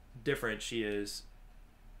different she is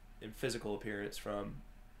in physical appearance from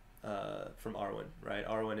Arwen, right?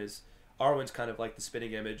 Arwen's kind of like the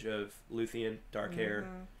spitting image of Luthien, dark hair.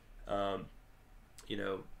 And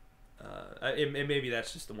maybe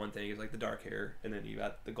that's just the one thing, is like the dark hair, and then you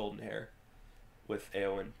got the golden hair with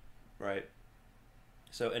Éowyn, right?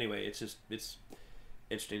 So anyway, it's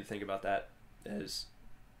interesting to think about that as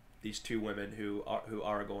these two women who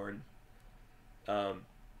Aragorn, we're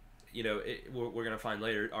gonna find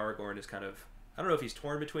later, Aragorn is kind of, I don't know if he's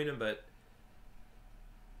torn between them, but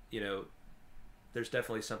there's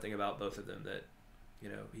definitely something about both of them that,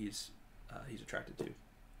 he's attracted to,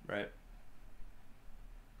 right?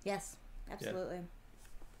 Yes, absolutely.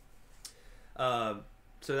 Yeah.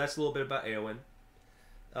 So that's a little bit about Éowyn.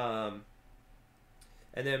 And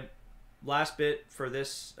then last bit for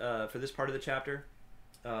this part of the chapter,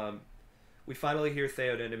 we finally hear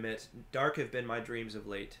Théoden admit, "Dark have been my dreams of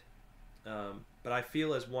late, but I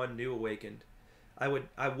feel as one new awakened. I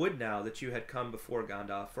would now that you had come before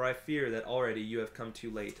Gandalf, for I fear that already you have come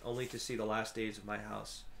too late, only to see the last days of my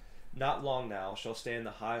house. Not long now shall stand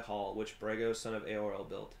the high hall which Brego son of Eorl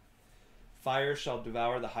built. Fire shall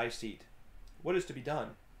devour the high seat. What is to be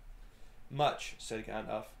done?" "Much," said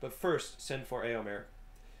Gandalf, "but first send for Éomer.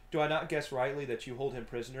 Do I not guess rightly that you hold him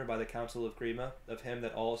prisoner by the counsel of Grima, of him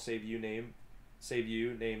that all save you name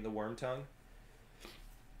the Wormtongue?"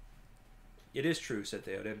 "It is true," said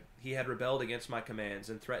Théoden. "He had rebelled against my commands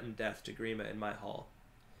and threatened death to Grima in my hall."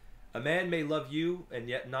 "A man may love you and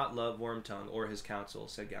yet not love Wormtongue or his counsel,"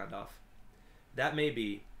 said Gandalf. "That may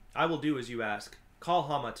be. I will do as you ask. Call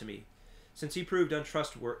Háma to me. Since he proved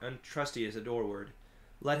untrusty as a doorward,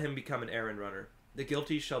 let him become an errand runner. The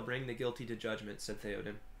guilty shall bring the guilty to judgment," said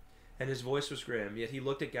Théoden. And his voice was grim, yet he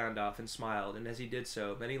looked at Gandalf and smiled, and as he did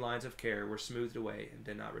so, many lines of care were smoothed away and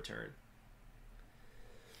did not return.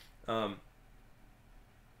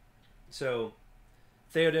 So,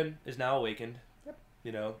 Théoden is now awakened. Yep.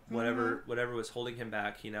 You know, whatever was holding him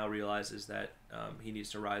back, he now realizes that he needs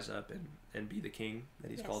to rise up and be the king that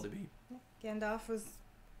he's called to be. Gandalf was,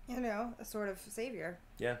 a sort of savior.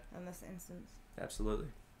 Yeah. In this instance.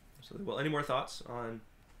 Absolutely. Well, any more thoughts on?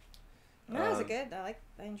 No, that was good. I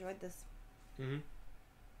enjoyed this. Mm-hmm.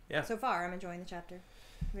 Yeah. So far, I'm enjoying the chapter.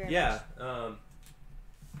 Very much.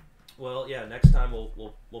 Well, yeah. Next time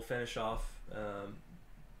we'll finish off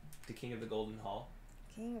the King of the Golden Hall.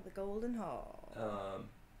 King of the Golden Hall.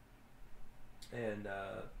 And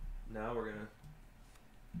now we're gonna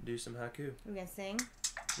do some haiku. We're gonna sing.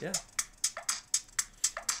 Yeah.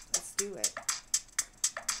 Let's do it.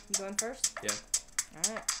 You going first? Yeah.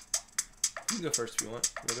 All right. You can go first if you want.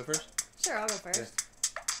 You want to go first? Sure, I'll go first. Yeah.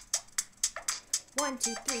 1,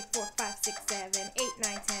 2, 3, 4, 5, 6, 7, 8,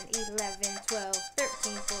 9, 10, 11, 12,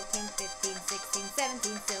 13, 14, 15, 16,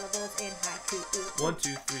 17 syllables in haiku. 1,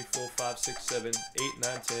 2, 3, 4, 5, 6, 7, 8,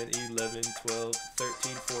 9, 10, 11, 12,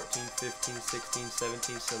 13, 14, 15, 16,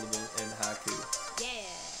 17 syllables in haiku.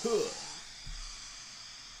 Yeah.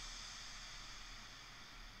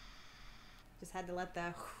 Just had to let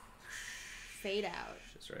the fade out.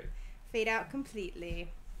 That's right. Fade out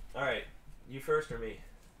completely. All right. You first or me?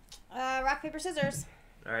 Rock, paper, scissors.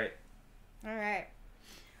 All right. All right.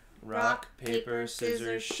 Rock, paper,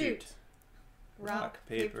 scissors, shoot. Rock,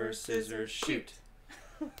 paper, scissors, shoot.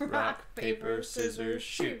 Rock, paper, scissors,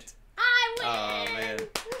 shoot. I win! Oh, man.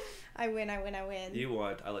 I win. You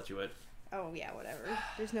won. I'll let you win. Oh, yeah, whatever.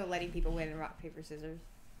 There's no letting people win in rock, paper, scissors.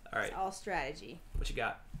 All right. It's all strategy. What you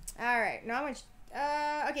got? All right. No, I want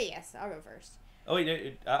okay, yes. I'll go first. Oh, wait.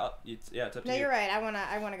 It's up to you. No, you're right. I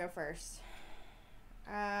wanna go first.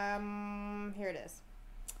 Here it is.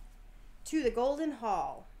 To the Golden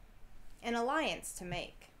Hall, an alliance to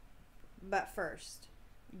make. But first,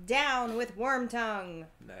 down with Wormtongue.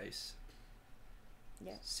 Nice.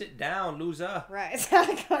 Yeah. Sit down, loser. Right.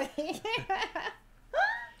 Exactly.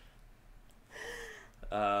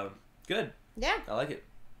 Good. Yeah. I like it.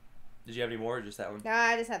 Did you have any more or just that one? No,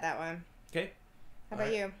 I just had that one. Okay. How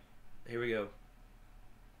about you? Here we go.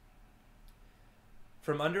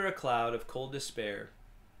 From under a cloud of cold despair,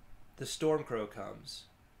 the stormcrow comes,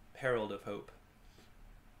 herald of hope.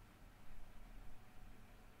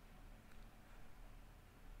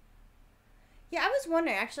 Yeah, I was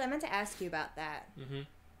wondering. Actually, I meant to ask you about that. Mm-hmm.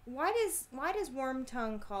 Why does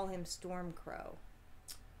Wormtongue call him Stormcrow?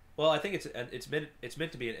 Well, I think it's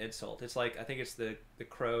meant to be an insult. It's like I think it's the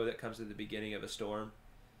crow that comes at the beginning of a storm.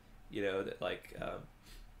 You know that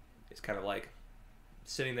it's kind of like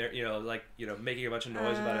sitting there. Making a bunch of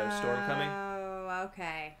noise about a storm coming. Oh,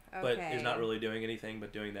 okay. But is not really doing anything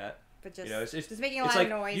but doing that. But just it's just making a lot of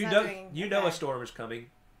noise. You know a storm is coming.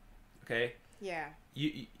 Okay. Yeah.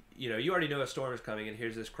 You already know a storm is coming, and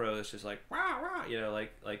here's this crow that's just like, rah, rah,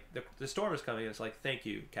 the storm is coming, and it's like, thank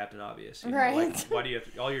you, Captain Obvious. Right. Like, why do you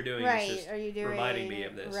have to, all you're doing is just reminding me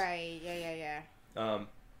of this. Right, yeah.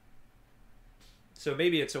 So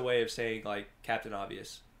maybe it's a way of saying, like, Captain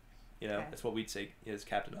Obvious. Okay. That's what we'd say is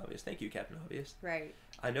Captain Obvious. Thank you, Captain Obvious. Right.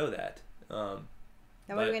 I know that. Now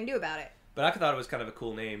what are we going to do about it? But I thought it was kind of a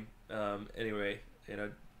cool name. Anyway,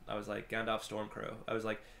 I was like, Gandalf Stormcrow. I was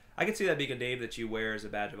like, I could see that being a name that you wear as a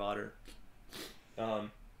badge of honor. You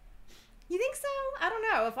think so? I don't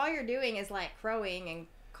know. If all you're doing is like crowing and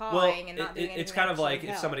cawing and not doing anything, it's kind of like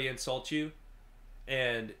if somebody insults you,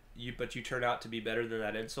 but you turn out to be better than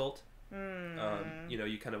that insult.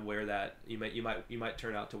 You kind of wear that. You might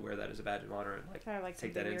turn out to wear that as a badge of honor and kind of like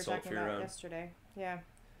take that insult for your own. Yesterday, yeah.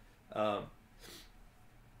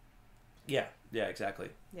 Yeah, exactly.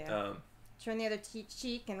 Yeah. Turn the other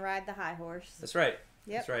cheek and ride the high horse. That's right.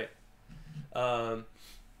 Yep. That's right.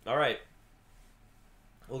 All right.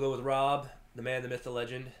 We'll go with Rob, the man, the myth, the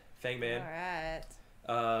legend, Fang Man. All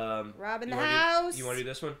right. Rob in the house. You want to do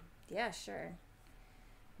this one? Yeah, sure.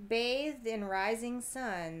 Bathed in rising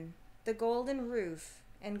sun, the golden roof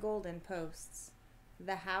and golden posts,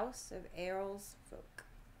 the house of Eorl's folk.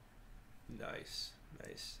 Nice.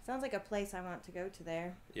 Sounds like a place I want to go to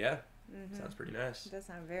there. Yeah. Sounds pretty nice. It does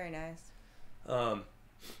sound very nice.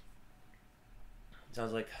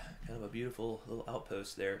 Sounds like kind of a beautiful little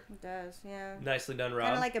outpost there. It does, yeah. Nicely done, Rob.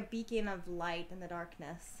 Kind of like a beacon of light in the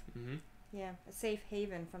darkness. Mm-hmm. Yeah, a safe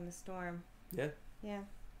haven from the storm. Yeah. Yeah.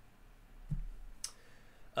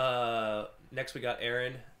 Next we got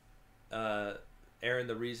Aaron. Aaron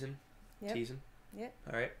the Reason. Yep. Teasin. Yep.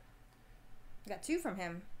 All right. Got 2 from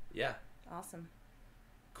him. Yeah. Awesome.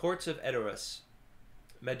 Courts of Edoras.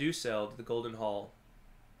 Meduseld, the Golden Hall.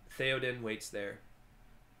 Théoden waits there.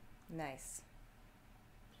 Nice.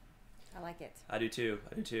 I like it. I do too.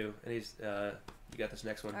 And he's, you got this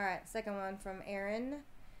next one. All right, second one from Aaron.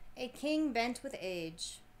 A king bent with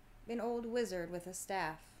age, an old wizard with a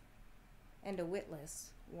staff, and a witless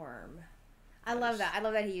worm. I love that. I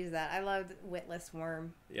love that he used that. I love witless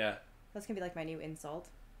worm. Yeah. That's going to be like my new insult.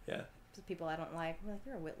 Yeah. To people I don't like. I'm like,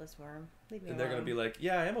 you're a witless worm. Leave me alone. And they're going to be like,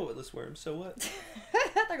 yeah, I am a witless worm, so what?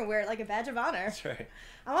 They're going to wear it like a badge of honor. That's right.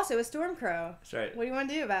 I'm also a stormcrow. That's right. What do you want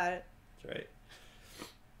to do about it? That's right.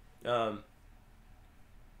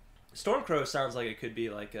 Stormcrow sounds like it could be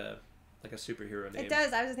like a superhero name. It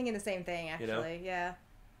does. I was thinking the same thing, actually. You know? Yeah.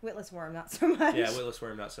 Witless worm, not so much. Yeah, witless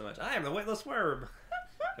worm, not so much. I am the witless worm.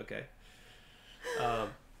 Okay.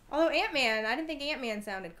 Although Ant-Man, I didn't think Ant-Man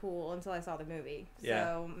sounded cool until I saw the movie. Yeah.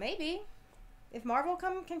 So maybe if Marvel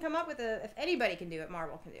can come up with if anybody can do it,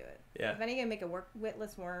 Marvel can do it. Yeah. If any can make a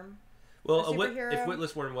witless worm. Well, if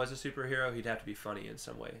Witless Worm was a superhero, he'd have to be funny in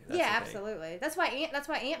some way. That's yeah, absolutely. That's why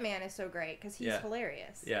Ant-Man is so great, because he's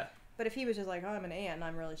hilarious. Yeah. But if he was just like, oh, I'm an ant and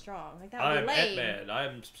I'm really strong, like that I'm would be lame. Ant-Man.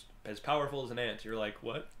 I'm as powerful as an ant. You're like,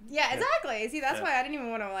 what? Yeah, exactly. See, that's why I didn't even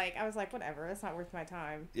want to I was like, whatever, that's not worth my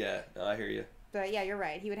time. Yeah, no, I hear you. But yeah, you're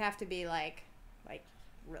right. He would have to be like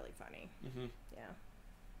really funny. Mm-hmm.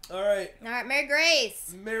 Yeah. All right, Mary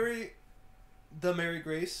Grace. Mary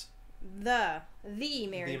Grace. The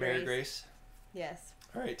Mary Grace. Yes.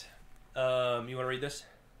 All right. You want to read this?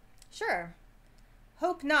 Sure.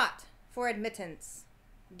 Hope not for admittance.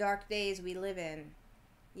 Dark days we live in,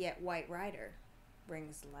 yet White Rider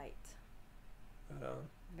brings light.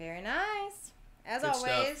 Very nice. As Good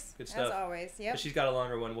always. Stuff. Good stuff. As always. Yep. But she's got a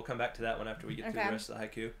longer one. We'll come back to that one after we get through the rest of the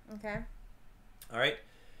haiku. Okay. All right.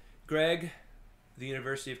 Greg, the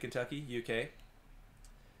University of Kentucky,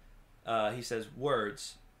 UK. He says,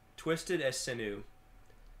 words, twisted as sinew,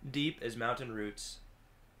 deep as mountain roots,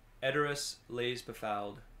 Edoras lays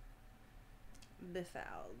befouled.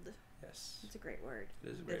 Befouled. Yes. It's a great word. It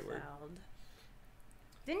is a great word.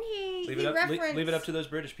 Didn't he leave it up to those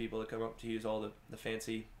British people to come up to use all the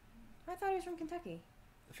fancy... I thought he was from Kentucky.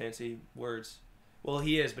 The fancy words. Well,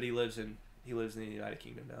 he is, but he lives in the United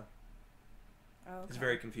Kingdom now. Oh, okay. It's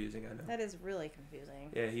very confusing, I know. That is really confusing.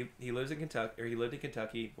 Yeah, he lives in Kentucky, or he lived in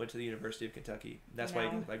Kentucky, went to the University of Kentucky. That's why he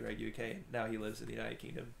goes by Greg UK. Now he lives in the United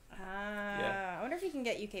Kingdom. Yeah. I wonder if he can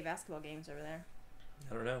get UK basketball games over there.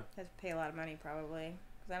 I don't know. Has to pay a lot of money, probably.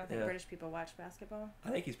 Because I don't think British people watch basketball. I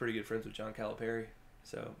think he's pretty good friends with John Calipari,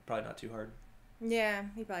 so probably not too hard. Yeah,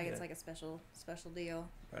 he probably gets like a special deal.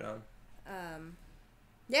 Right on.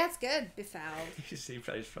 Yeah, it's good. Befouled. he's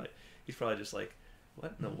probably just like,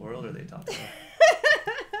 what in the world are they talking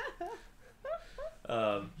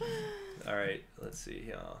about? All right, let's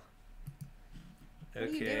see. Okay. What are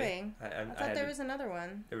you doing? I thought there was another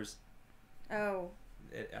one. There was. Oh.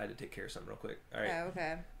 I had to take care of something real quick. All right. Oh,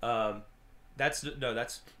 okay.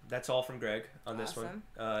 That's all from Greg on this one.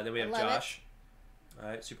 Then we have Josh. All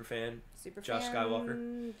right, super fan. Josh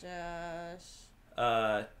Skywalker.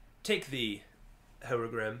 Josh. Take thee,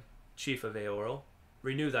 Herogrim, chief of Éorl,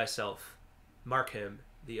 renew thyself, mark him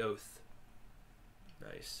the oath.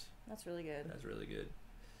 Nice. That's really good. That's really good.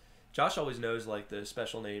 Josh always knows like the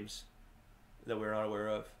special names that we're not aware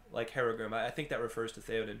of, like Herogrim. I think that refers to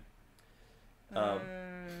Théoden.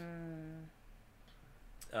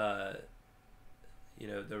 You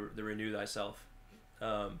know, the renew thyself.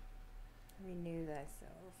 Renew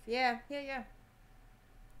thyself. Yeah.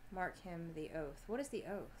 Mark him the oath. What is the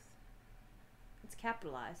oath? It's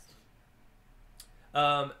capitalized.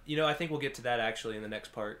 You know, I think we'll get to that actually in the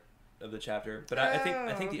next part of the chapter. But I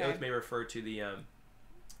think the oath may refer to the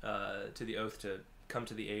oath to come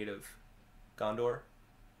to the aid of Gondor.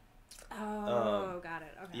 Oh, got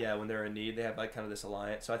it. Okay. Yeah, when they're in need, they have like kind of this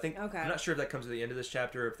alliance. So I think I'm not sure if that comes at the end of this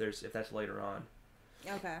chapter, or if that's later on.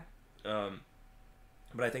 Okay.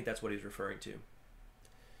 But I think that's what he's referring to.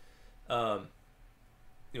 You want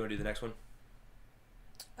to do the next one?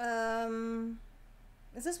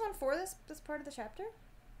 Is this one for this part of the chapter?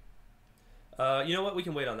 You know what? We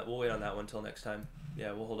can wait on that. We'll wait on that one until next time.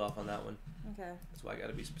 Yeah, we'll hold off on that one. Okay. That's why I got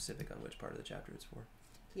to be specific on which part of the chapter it's for.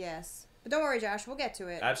 Yes, but don't worry, Josh. We'll get to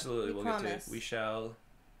it. Absolutely, we'll promise. get to it.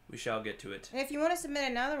 We shall get to it. And if you want to submit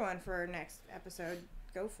another one for next episode,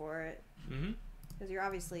 go for it. Mm-hmm. Because you're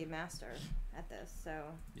obviously a master at this, so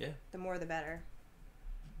yeah, the more the better.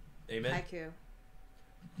 Amen. Haiku.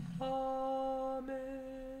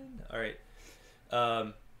 Amen. All right. You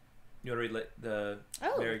want to read the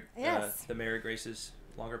the Mary Grace's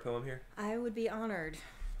longer poem here? I would be honored.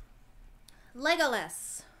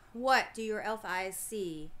 Legolas, what do your elf eyes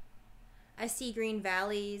see? I see green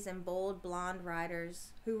valleys and bold blonde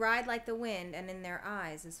riders who ride like the wind, and in their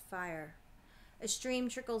eyes is fire. A stream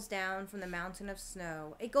trickles down from the mountain of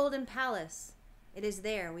snow, a golden palace. It is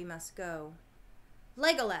there we must go.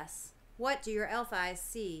 Legolas, what do your elf eyes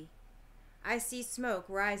see? I see smoke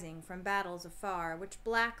rising from battles afar, which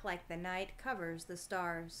black like the night covers the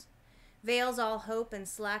stars, veils all hope and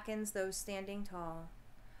slackens those standing tall.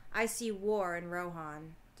 I see war in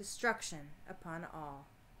Rohan, destruction upon all.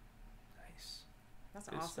 Nice. That's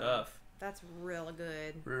good awesome. Stuff. That's real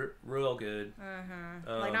good. Real good. Mm-hmm.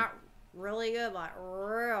 Like not really good, but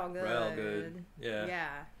real good. Real good.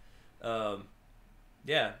 Yeah. Yeah.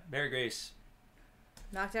 Yeah. Mary Grace.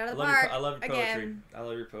 Knocked out of the park. I love your poetry. Again. I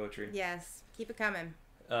love your poetry. Yes. Keep it coming.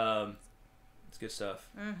 It's good stuff.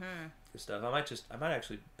 Mm-hmm. Good stuff. I might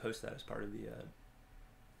actually post that as part of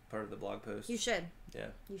the blog post. You should. Yeah.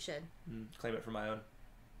 You should. Claim it for my own.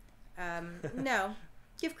 No.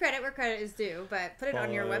 Give credit where credit is due, but put it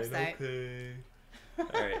on your website. Okay. All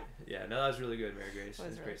right. Yeah. No, that was really good, Mary Grace. That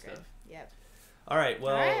was really great good. stuff. Yep. All right.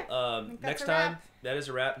 Well, next time wrap. that is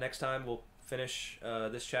a wrap. Next time we'll finish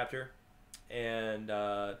this chapter, and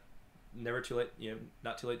never too late.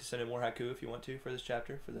 Not too late to send in more haiku if you want to for this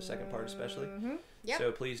chapter, for the second part especially. Mm-hmm. Yep.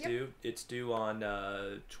 So please do. It's due on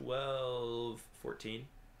 12/14,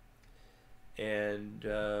 and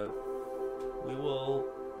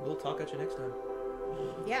we'll talk at you next time.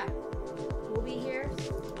 Yeah. We'll be here.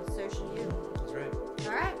 So should you. That's right.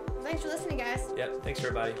 All right. Thanks for listening, guys. Yep. Thanks,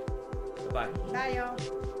 everybody. Bye-bye. Bye, y'all.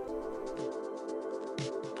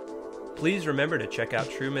 Please remember to check out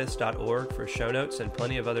truemyths.org for show notes and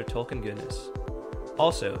plenty of other Tolkien goodness.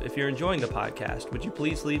 Also, if you're enjoying the podcast, would you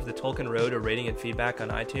please leave the Tolkien Road a rating and feedback on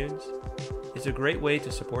iTunes? It's a great way to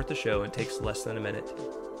support the show and takes less than a minute.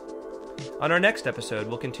 On our next episode,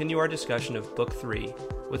 we'll continue our discussion of Book 3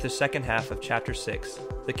 with the second half of Chapter 6,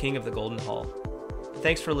 The King of the Golden Hall.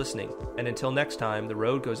 Thanks for listening, and until next time, the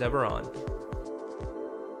road goes ever on.